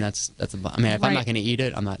it. I mean, if I'm not going to eat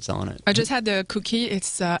it, I'm not selling it. I just had the cookie.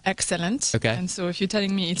 It's excellent. Okay. And so if you're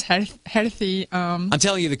telling me it's healthy, I'm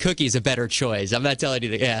telling you the cookie's a better choice. I'm not telling you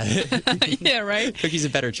yeah, right. Cookie's a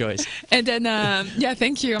better choice. And then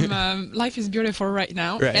thank you. Life is beautiful right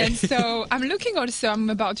now, right. And so I'm looking also. I'm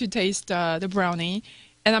about to taste the brownie.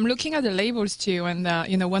 And I'm looking at the labels too, and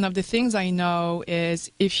one of the things I know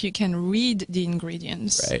is if you can read the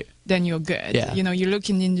ingredients, right, then you're good. Yeah. You look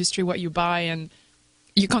in the industry what you buy, and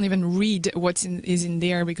you can't even read what is in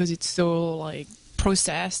there because it's so like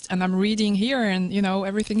processed. And I'm reading here, and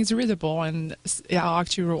everything is readable and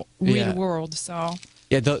actual real world. So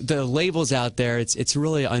yeah, the labels out there, it's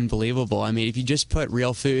really unbelievable. I mean, if you just put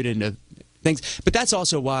real food into things, but that's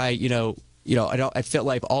also why I feel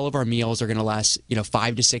like all of our meals are going to last,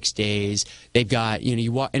 5 to 6 days. They've got,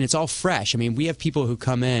 you walk, and it's all fresh. I mean, we have people who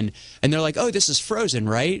come in and they're like, "Oh, this is frozen,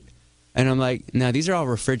 right?" And I'm like, "No, these are all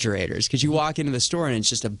refrigerators." Because you walk into the store and it's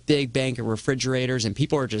just a big bank of refrigerators, and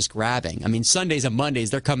people are just grabbing. I mean, Sundays and Mondays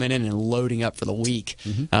they're coming in and loading up for the week.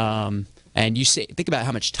 And think about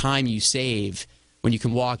how much time you save when you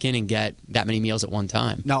can walk in and get that many meals at one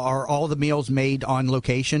time. Now, are all the meals made on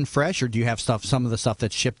location fresh, or do you have some of the stuff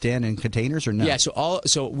that's shipped in containers, or no? Yeah, so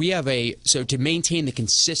to maintain the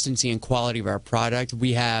consistency and quality of our product,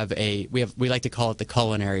 we like to call it the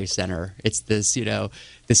culinary center. It's this,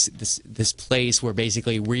 this place where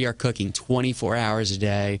basically we are cooking 24 hours a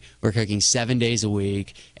day. We're cooking 7 days a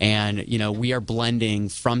week, and we are blending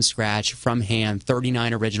from scratch, from hand,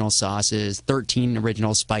 39 original sauces, 13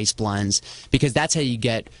 original spice blends, because that's how you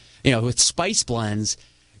get, with spice blends,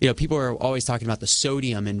 people are always talking about the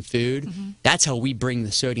sodium in food. That's how we bring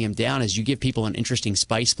the sodium down, is you give people an interesting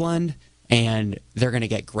spice blend and they're going to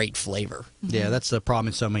get great flavor. Yeah, that's the problem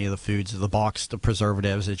in so many of the foods. The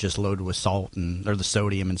preservatives, it's just loaded with salt or the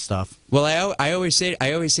sodium and stuff. Well, I always say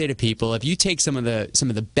to people, if you take some of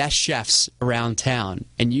the best chefs around town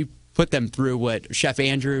and you put them through what Chef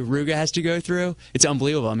Andrew Ruga has to go through, it's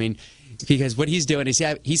unbelievable. I mean, because what he's doing is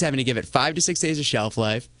he's having to give it 5 to 6 days of shelf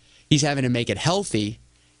life. He's having to make it healthy.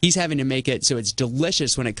 He's having to make it so it's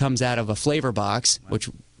delicious when it comes out of a flavor box, which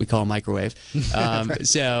we call a microwave. And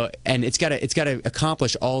it's got to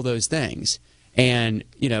accomplish all those things. And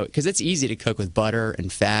because it's easy to cook with butter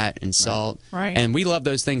and fat and salt, right? And we love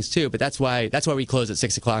those things too. But that's why we close at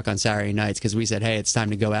 6 o'clock on Saturday nights, because we said, hey, it's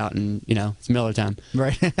time to go out and it's Miller time,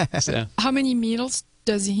 right? So how many meals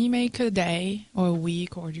does he make a day or a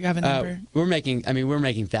week, or do you have a number? We're making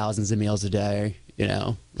thousands of meals a day,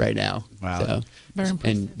 right now. Wow. So, very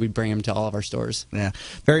impressive. And we bring them to all of our stores. Yeah,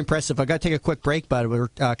 very impressive. I got to take a quick break, but we're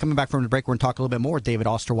coming back from the break. We're going to talk a little bit more with David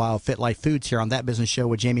Osterwile, Fit Life Foods, here on That Business Show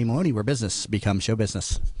with Jamie Meloni, where business becomes show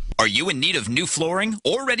business. Are you in need of new flooring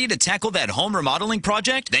or ready to tackle that home remodeling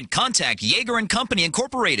project? Then contact Yeager & Company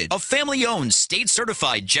Incorporated, a family-owned,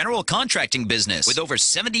 state-certified general contracting business with over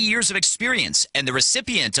 70 years of experience and the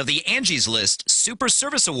recipient of the Angie's List Super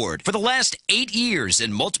Service Award for the last 8 years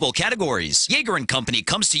in multiple categories. Yeager & Company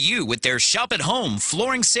comes to you with their shop-at-home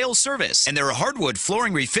flooring sales service, and their hardwood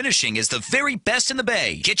flooring refinishing is the very best in the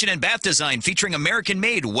Bay. Kitchen and bath design featuring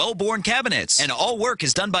American-made, well-born cabinets, and all work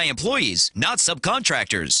is done by employees, not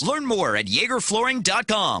subcontractors. Learn more at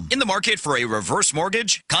YeagerFlooring.com. In the market for a reverse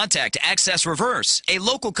mortgage? Contact Access Reverse, a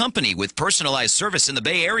local company with personalized service in the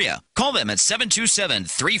Bay Area. Call them at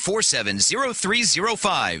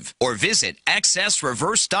 727-347-0305 or visit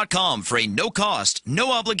AccessReverse.com for a no-cost,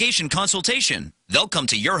 no-obligation consultation. They'll come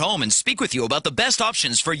to your home and speak with you about the best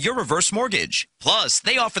options for your reverse mortgage. Plus,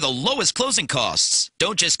 they offer the lowest closing costs.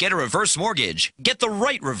 Don't just get a reverse mortgage. Get the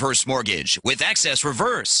right reverse mortgage with Access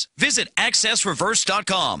Reverse. Visit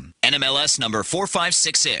AccessReverse.com. NMLS number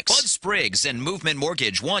 4566. Bud Spriggs and Movement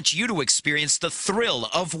Mortgage want you to experience the thrill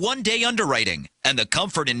of one-day underwriting and the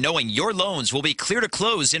comfort in knowing your loans will be clear to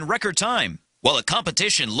close in record time. While the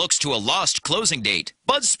competition looks to a lost closing date,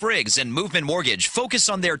 Bud Spriggs and Movement Mortgage focus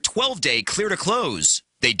on their 12-day clear to close.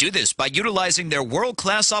 They do this by utilizing their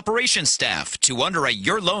world-class operations staff to underwrite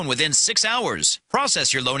your loan within 6 hours,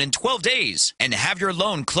 process your loan in 12 days, and have your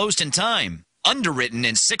loan closed in time. Underwritten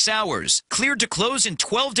in 6 hours, cleared to close in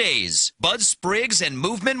 12 days. Bud Spriggs and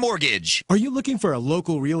Movement Mortgage. Are you looking for a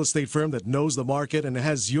local real estate firm that knows the market and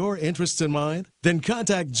has your interests in mind? Then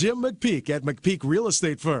contact Jim McPeak at McPeak Real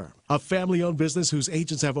Estate Firm, a family-owned business whose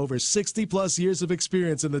agents have over 60-plus years of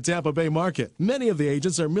experience in the Tampa Bay market. Many of the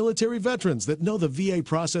agents are military veterans that know the VA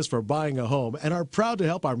process for buying a home and are proud to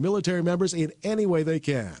help our military members in any way they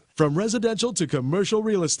can. From residential to commercial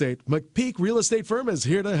real estate, McPeak Real Estate Firm is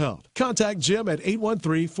here to help. Contact Jim at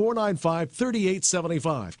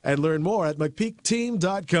 813-495-3875 and learn more at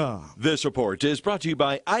McPeakTeam.com. This report is brought to you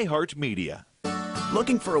by iHeartMedia.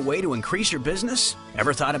 Looking for a way to increase your business?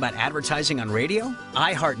 Ever thought about advertising on radio?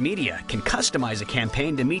 iHeartMedia can customize a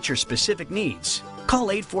campaign to meet your specific needs. Call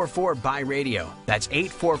 844-BUY-RADIO. That's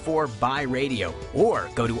 844-BUY-RADIO. Or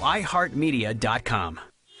go to iHeartMedia.com.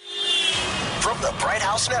 From the Bright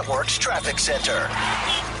House Network's Traffic Center.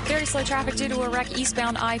 Very slow traffic due to a wreck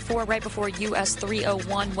eastbound I-4 right before US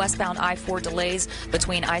 301. Westbound I-4 delays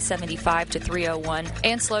between I-75 to 301.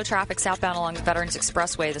 And slow traffic southbound along the Veterans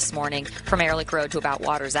Expressway this morning from Ehrlich Road to about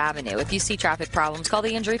Waters Avenue. If you see traffic problems, call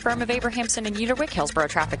the injury firm of Abrahamson and Uterwick. Hillsborough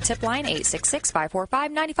Traffic Tip Line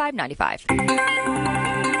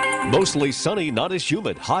 866-545-9595. Mostly sunny, not as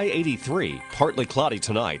humid. High 83. Partly cloudy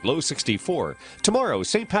tonight. Low 64. Tomorrow,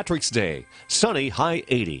 St. Patrick's Day. Sunny, high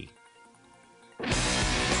 80.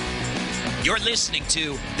 You're listening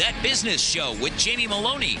to That Business Show with Jamie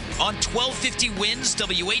Maloney on 1250 Wins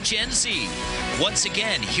WHNZ. Once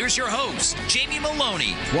again, here's your host, Jamie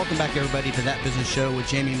Maloney. Welcome back, everybody, to That Business Show with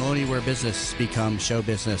Jamie Maloney, where business becomes show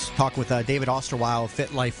business. Talk with David Osterweil of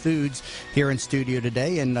Fit Life Foods here in studio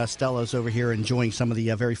today, and Stella's over here enjoying some of the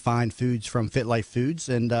very fine foods from Fit Life Foods.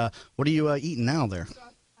 And what are you eating now there?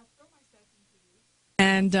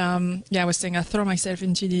 And I was saying I throw myself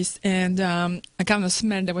into this, and I kind of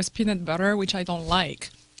smelled there was peanut butter, which I don't like.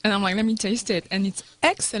 And I'm like, let me taste it, and it's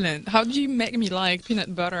excellent. How do you make me like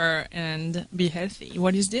peanut butter and be healthy?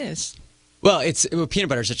 What is this? Well, peanut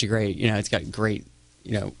butter is such a great, it's got great,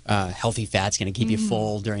 healthy fats, going to keep you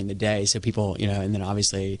full during the day. So people, and then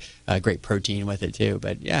obviously great protein with it too.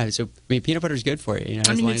 But yeah, so peanut butter is good for you.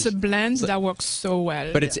 It's a blend that works so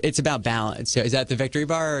well. But it's about balance. So is that the Victory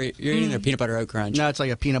Bar or you're eating, or peanut butter oat crunch? No, it's like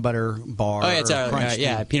a peanut butter bar. Oh,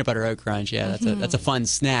 yeah, it's peanut butter oat crunch. Yeah, that's a fun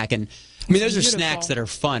snack. And I mean, those are snacks that are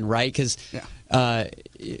fun, right? Because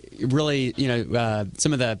really,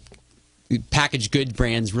 some of the packaged good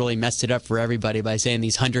brands really messed it up for everybody by saying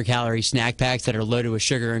these 100-calorie snack packs that are loaded with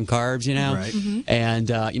sugar and carbs, Right.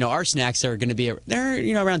 And our snacks are going to be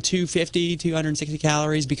around 250, 260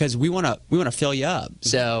 calories because we want to fill you up.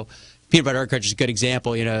 So peanut butter oat crunch is a good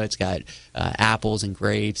example. It's got apples and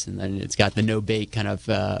grapes, and then it's got the no bake kind of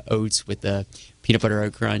oats with the peanut butter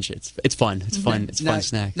oat crunch. It's fun. It's fun. It's a fun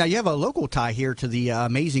snack. Now you have a local tie here to the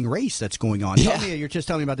amazing race that's going on. Yeah. You're just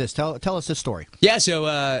telling me about this. Tell us this story. Yeah. So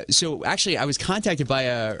actually, I was contacted by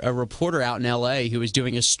a reporter out in L.A. who was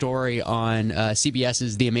doing a story on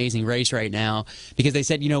CBS's The Amazing Race right now because they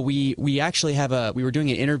said, we actually we were doing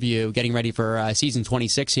an interview getting ready for season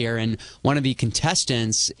 26 here, and one of the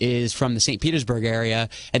contestants is from the St. Petersburg area,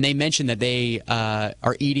 and they mentioned that they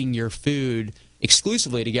are eating your food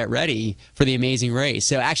exclusively to get ready for the Amazing Race.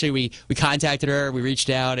 So actually, we contacted her. We reached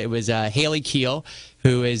out. It was Haley Keel,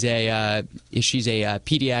 who is she's a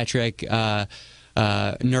pediatric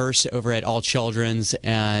nurse over at All Children's,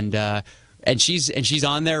 and she's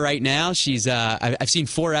on there right now. She's I've seen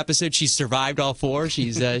 4 episodes. She's survived all 4.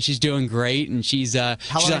 She's doing great, and how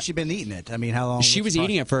long has she been eating it? I mean, how long? She was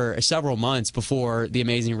eating it for several months before the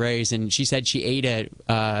Amazing Race, and she said she ate it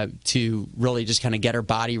to really just kind of get her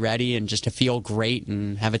body ready and just to feel great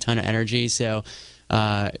and have a ton of energy. So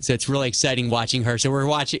it's really exciting watching her. So we're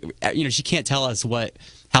watching. She can't tell us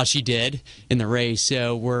how she did in the race,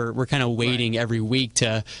 so we're kind of waiting every week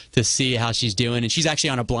to see how she's doing. And she's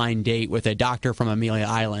actually on a blind date with a doctor from Amelia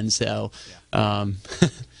Island. So,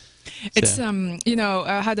 it's happened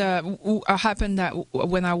that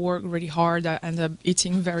when I work really hard, I end up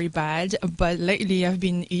eating very bad. But lately, I've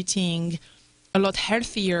been eating a lot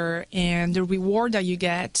healthier, and the reward that you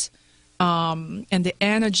get. And the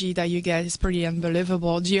energy that you get is pretty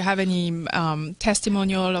unbelievable. Do you have any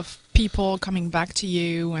testimonial of people coming back to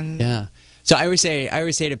you? And yeah, so I always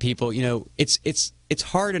say to people, it's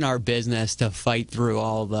hard in our business to fight through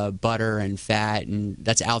all the butter and fat and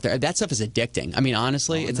that's out there. That stuff is addicting. I mean,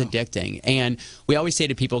 honestly, it's addicting. And we always say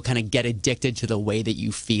to people, kind of get addicted to the way that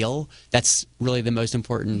you feel. That's really the most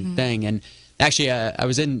important thing. And actually, I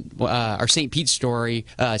was in our St. Pete store a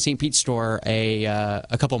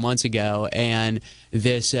couple months ago, and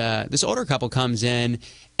this older couple comes in,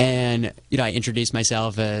 and I introduced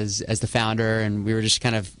myself as the founder, and we were just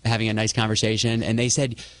kind of having a nice conversation. And they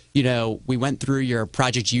said, we went through your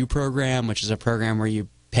Project U program, which is a program where you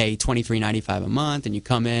pay $23.95 a month, and you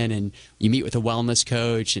come in and you meet with a wellness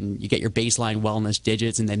coach, and you get your baseline wellness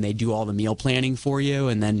digits, and then they do all the meal planning for you,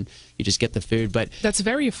 and then you just get the food. But that's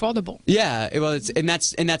very affordable. Yeah, well,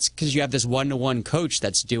 that's because you have this one-to-one coach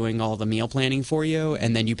that's doing all the meal planning for you,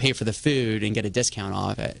 and then you pay for the food and get a discount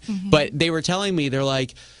off it. But they were telling me, they're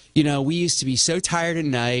like, we used to be so tired at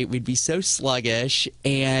night, we'd be so sluggish,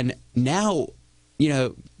 and now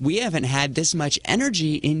we haven't had this much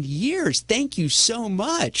energy in years. Thank you so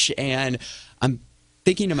much. And I'm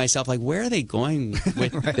thinking to myself, like, where are they going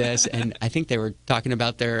with this? And I think they were talking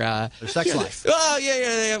about their sex life. Oh,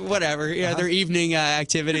 yeah, whatever. Yeah, their evening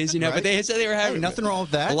activities, Right. But they said they were having nothing wrong with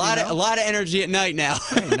that. A lot of energy at night now.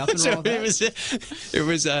 Hey, nothing wrong with that. It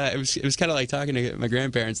was kind of like talking to my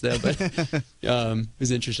grandparents though, but it was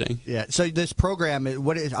interesting. Yeah. So this program, I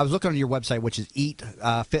was looking on your website, which is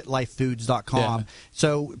eatfitlifefoods.com. Yeah.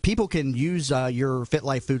 So people can use your Fit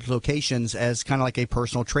Life Foods locations as kind of like a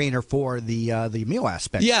personal trainer for the meal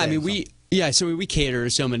aspect. Yeah, I mean we cater to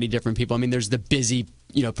so many different people. I mean, there's the busy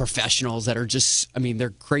professionals that are just, they're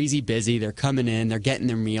crazy busy. They're coming in, they're getting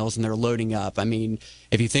their meals, and they're loading up. I mean,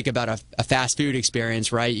 if you think about a fast food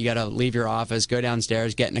experience, right, you got to leave your office, go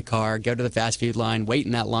downstairs, get in a car, go to the fast food line, wait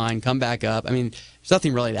in that line, come back up. I mean, there's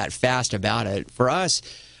nothing really that fast about it. For us,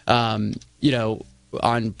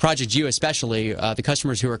 on Project U especially, the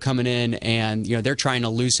customers who are coming in and they're trying to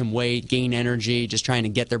lose some weight, gain energy, just trying to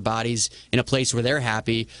get their bodies in a place where they're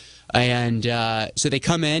happy. And so they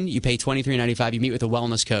come in, you pay $23.95, you meet with a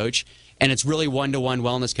wellness coach, and it's really one-to-one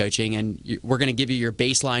wellness coaching. And we're going to give you your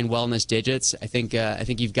baseline wellness digits. I think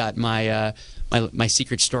you've got my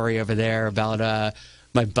secret story over there about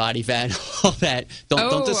my body fat, all that.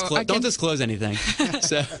 Don't disclose anything.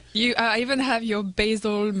 So you even have your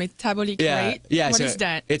basal metabolic rate. Yeah. What so is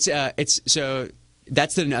that? It's so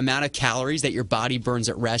that's the amount of calories that your body burns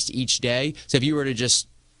at rest each day. So if you were to just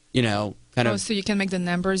so you can make the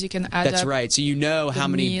numbers, you can add That's up right. So you know how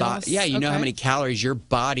many know how many calories your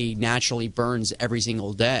body naturally burns every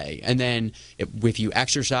single day. And then if you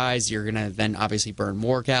exercise, you're going to then obviously burn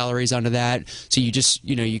more calories onto that. So you just,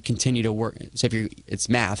 you continue to work. So it's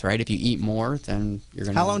math, right? If you eat more, then you're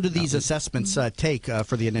going to. How long do these assessments take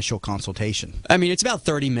for the initial consultation? I mean, it's about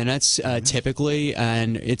 30 minutes typically,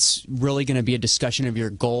 and it's really going to be a discussion of your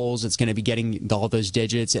goals. It's going to be getting all those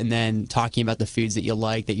digits and then talking about the foods that you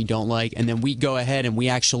like, that you don't like. And then we go ahead and we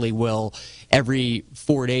actually will, every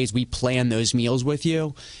 4 days, we plan those meals with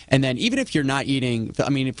you. And then even if you're not eating,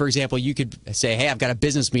 I mean, for example, you could say, hey, I've got a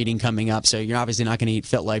business meeting coming up, so you're obviously not going to eat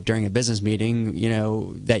Fit Life during a business meeting,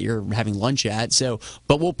 that you're having lunch at. So,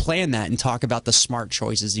 but we'll plan that and talk about the smart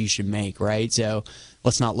choices you should make, right? So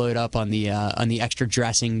let's not load up on the extra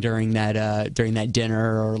dressing during that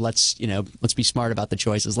dinner, or let's be smart about the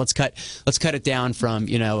choices. Let's cut it down from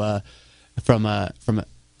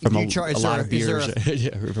a lot of beers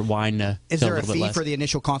or wine. Is there a fee for the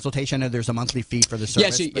initial consultation? I know there's a monthly fee for the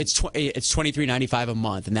service. Yeah, so it's $23.95 a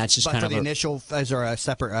month, and that's just kind of the initial. Is there a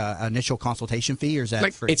separate initial consultation fee, or is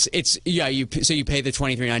that free? You pay the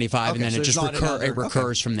 $23.95, and then it just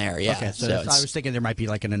recurs from there. Yeah. Okay, so I was thinking there might be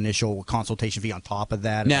like an initial consultation fee on top of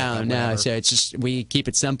that. No. So it's just, we keep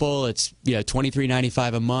it simple. It's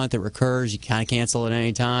 $23.95 a month. It recurs. You kind of cancel at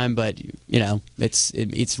any time, but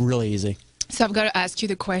it's really easy. So I've got to ask you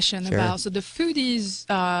the question about, so the food is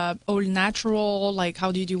all natural, like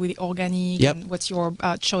how do you do with the organic? Yep. And what's your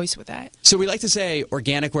choice with that? So we like to say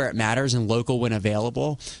organic where it matters and local when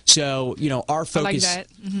available. So, our focus. I like that.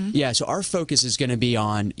 Mm-hmm. Yeah, so our focus is going to be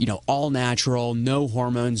on, all natural, no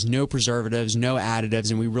hormones, no preservatives, no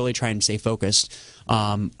additives, and we really try and stay focused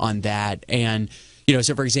on that. And,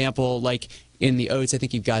 so for example, like in the oats, I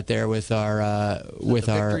think you've got there with our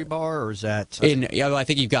Victory Bar, or is that? I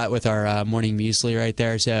think you've got with our morning muesli right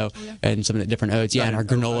there. So and some of the different oats, and our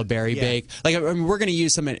granola berry bake. Like we're going to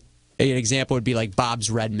use an example would be like Bob's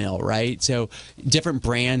Red Mill, right? So different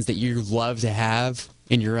brands that you love to have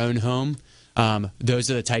in your own home. Those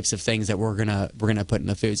are the types of things that we're gonna put in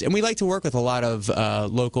the foods, and we like to work with a lot of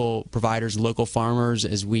local providers, local farmers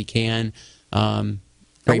as we can.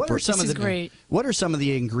 What are some of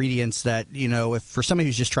the ingredients that, if for somebody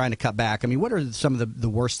who's just trying to cut back, I mean, what are some of the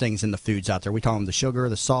worst things in the foods out there? We call them the sugar,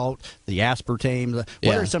 the salt, the aspartame.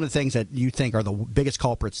 What are some of the things that you think are the biggest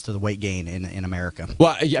culprits to the weight gain in America?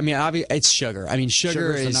 Well, I mean, it's sugar. I mean,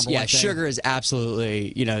 sugar is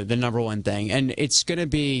absolutely, the number one thing. And it's going to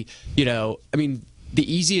be, the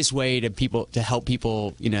easiest way to help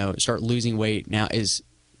people, start losing weight now is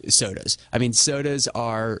sodas. I mean, sodas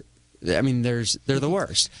are... they're the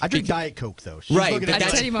worst. I drink Diet Coke, though. Right,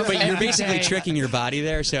 but you're basically tricking your body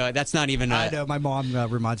there, so that's not even... I know, my mom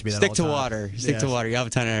reminds me of that all the time. Stick to water. You have a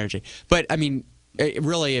ton of energy. But, I mean,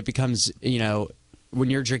 it becomes, when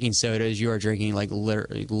you're drinking sodas, you are drinking like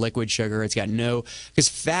liquid sugar. It's got because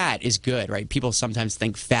fat is good, right? People sometimes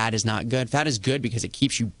think fat is not good. Fat is good because it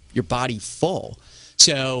keeps your body full.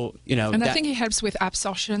 So, and I think it helps with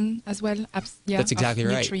absorption as well. That's exactly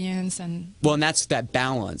right. Nutrients and that's that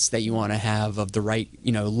balance that you want to have of the right,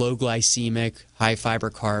 low glycemic, high fiber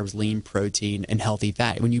carbs, lean protein, and healthy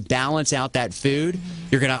fat. When you balance out that food,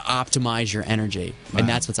 you're going to optimize your energy, and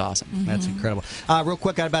that's what's awesome. Mm-hmm. That's incredible. Real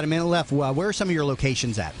quick, got about a minute left. Where are some of your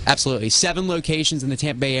locations at? Absolutely. 7 locations in the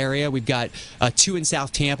Tampa Bay area. We've got 2 in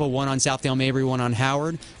South Tampa, 1 on Southdale Mabry, 1 on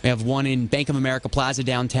Howard. We have 1 in Bank of America Plaza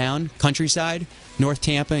downtown, Countryside, North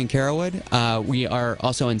Tampa, and Carrollwood. We are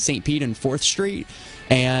also in St. Pete and 4th Street,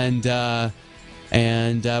 and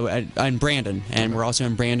Brandon, and we're also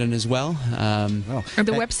in Brandon as well. And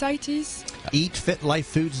the website is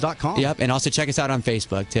eatfitlifefoods.com. Yep, and also check us out on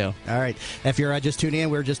Facebook too. All right. If you're just tuning in,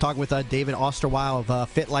 we're just talking with David Osterweil of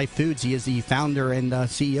Fit Life Foods. He is the founder and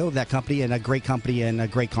CEO of that company, and a great company and a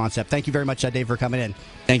great concept. Thank you very much, Dave, for coming in.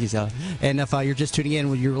 Thank you, Sally. And if you're just tuning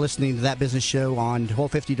in, you're listening to That Business Show on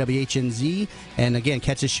 1250 WHNZ. And again,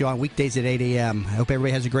 catch this show on weekdays at 8 a.m. I hope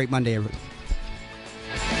everybody has a great Monday.